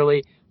 Mr.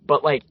 Beverly.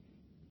 But,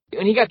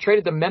 when he got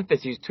traded to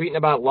Memphis, he was tweeting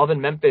about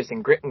loving Memphis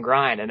and grit and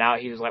grind, and now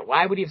he was like,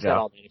 why would he have said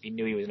all that if he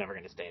knew he was never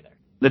going to stay there?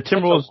 The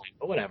Timberwolves,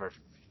 but whatever.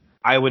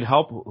 I would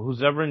help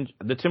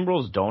the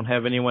Timberwolves don't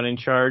have anyone in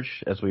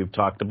charge, as we've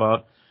talked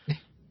about.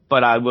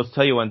 But I will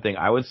tell you one thing.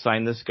 I would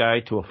sign this guy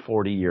to a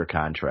 40-year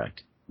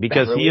contract.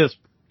 Because he is,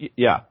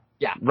 yeah.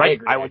 Yeah, right.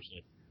 I would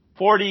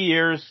 40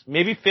 years,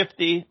 maybe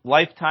 50,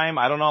 lifetime.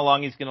 I don't know how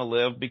long he's going to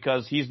live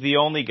because he's the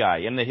only guy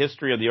in the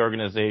history of the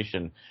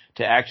organization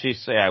to actually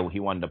say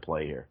he wanted to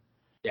play here.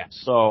 Yeah.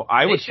 So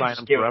I would sign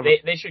him forever.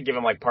 They should give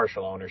him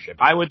partial ownership.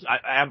 I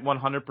have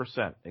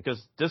 100%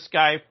 because this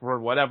guy, for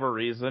whatever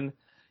reason,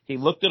 he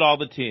looked at all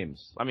the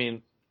teams. I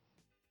mean,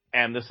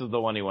 and this is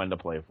the one he wanted to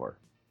play for.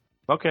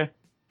 Okay.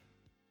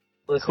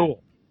 Listen,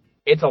 cool.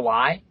 It's a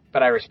lie,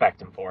 but I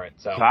respect him for it.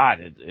 So. God,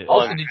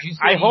 also, did you see?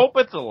 I hope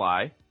it's a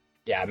lie.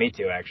 Yeah, me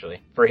too,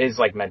 actually. For his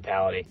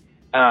mentality.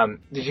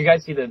 Did you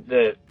guys see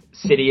the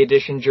City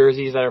Edition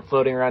jerseys that are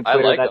floating around Twitter?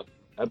 I like them.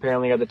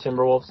 Apparently are the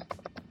Timberwolves.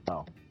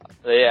 Oh.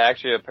 They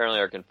actually apparently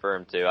are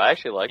confirmed too. I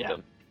actually like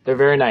them. They're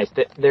very nice.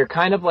 They're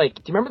kind of do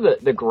you remember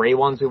the gray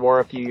ones we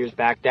wore a few years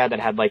back, Dad, that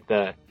had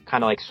the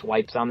kind of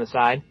swipes on the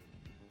side?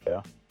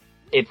 Yeah.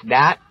 It's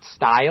that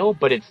style,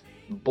 but it's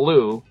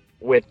blue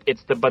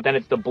but then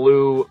it's the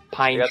blue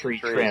pine tree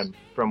trim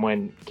from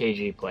when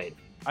KG played.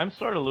 I'm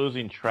sort of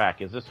losing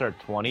track. Is this our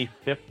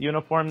 25th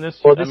uniform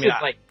this year? Well,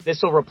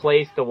 this will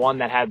replace the one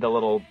that had the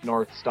little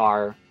North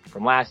Star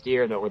from last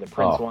year, or the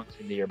Prince ones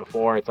from the year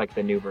before. It's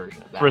the new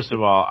version of that. First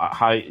of all,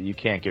 you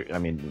can't get. I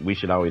mean, we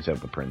should always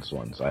have the Prince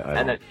ones.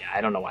 I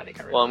don't know why they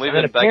got rid of Well, and we've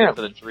been begging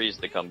for the trees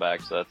to come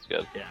back, so that's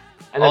good. Yeah.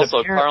 And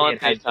also,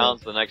 Karl-Anthony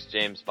Towns, the next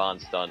James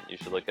Bond stunt. You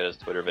should look at his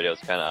Twitter video.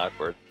 It's kind of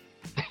awkward.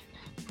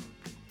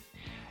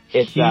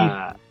 It's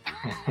I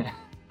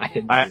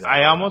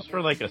almost for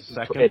a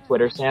second.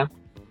 Twitter Sam.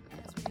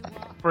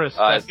 For a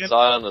second, I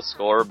saw it on the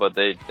score, but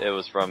it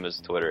was from his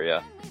Twitter.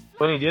 Yeah.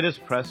 When he did his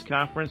press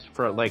conference,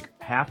 for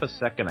half a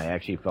second, I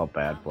actually felt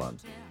bad for him.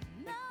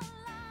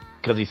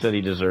 Because he said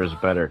he deserves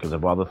better because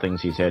of all the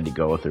things he's had to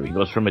go through. He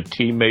goes from a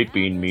teammate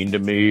being mean to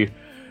me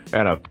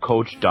and a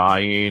coach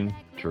dying.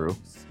 True.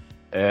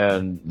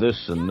 And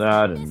this and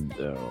that and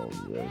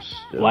this.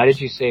 Why did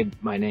you say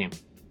my name?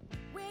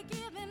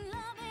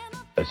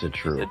 I said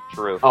True. It's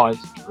True. Oh,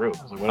 it's True.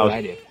 I was like, what did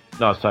I do?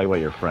 No, I was talking about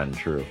your friend,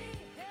 True.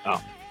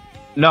 Oh.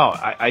 No,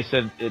 I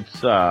said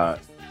it's, I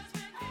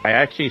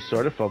actually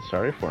sort of felt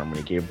sorry for him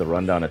when he gave the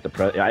rundown at the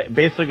press.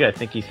 Basically, I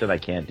think he said I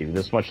can't do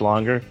this much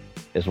longer,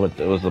 is what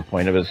was the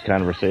point of his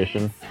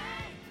conversation.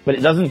 But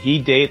doesn't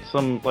he date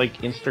some,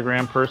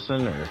 Instagram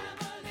person, or?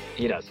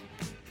 He does.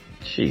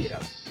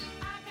 Jesus.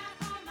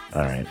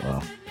 Alright,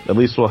 well, at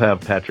least we'll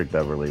have Patrick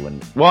Beverly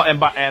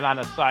and on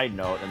a side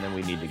note, and then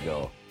we need to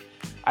go.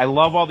 I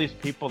love all these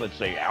people that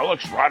say,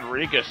 Alex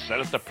Rodriguez said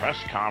at the press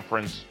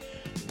conference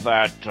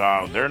that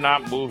they're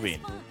not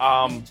moving.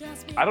 I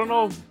don't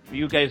know if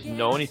you guys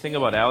know anything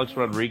about Alex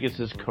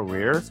Rodriguez's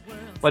career,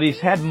 but he's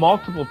had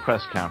multiple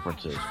press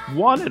conferences,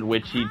 one in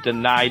which he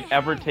denied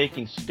ever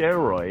taking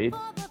steroids,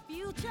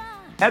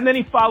 and then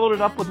he followed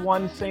it up with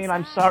one saying,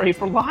 I'm sorry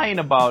for lying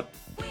about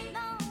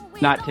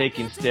not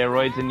taking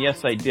steroids, and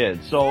yes, I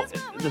did. So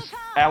this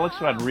Alex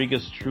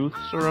Rodriguez truth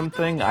serum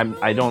thing,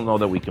 I don't know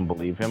that we can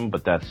believe him,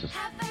 but that's just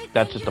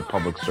a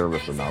public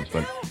service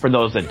announcement for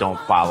those that don't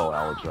follow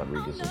Alex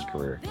Rodriguez's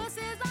career.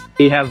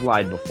 He has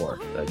lied before.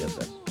 I guess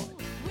that's the point.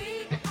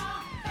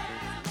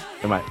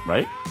 Am I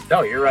right?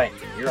 No, you're right.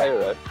 You're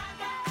right.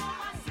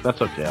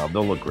 That's okay.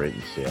 They'll look great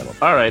in Seattle.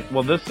 All right.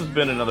 Well, this has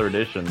been another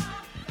edition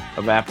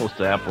of Apples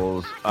to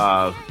Apples.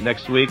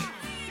 Next week,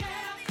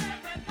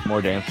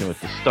 more Dancing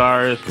with the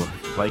Stars,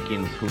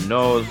 Vikings, who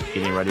knows,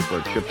 getting ready for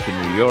a trip to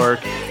New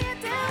York,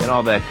 and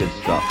all that good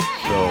stuff.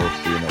 So,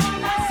 see you next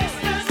week.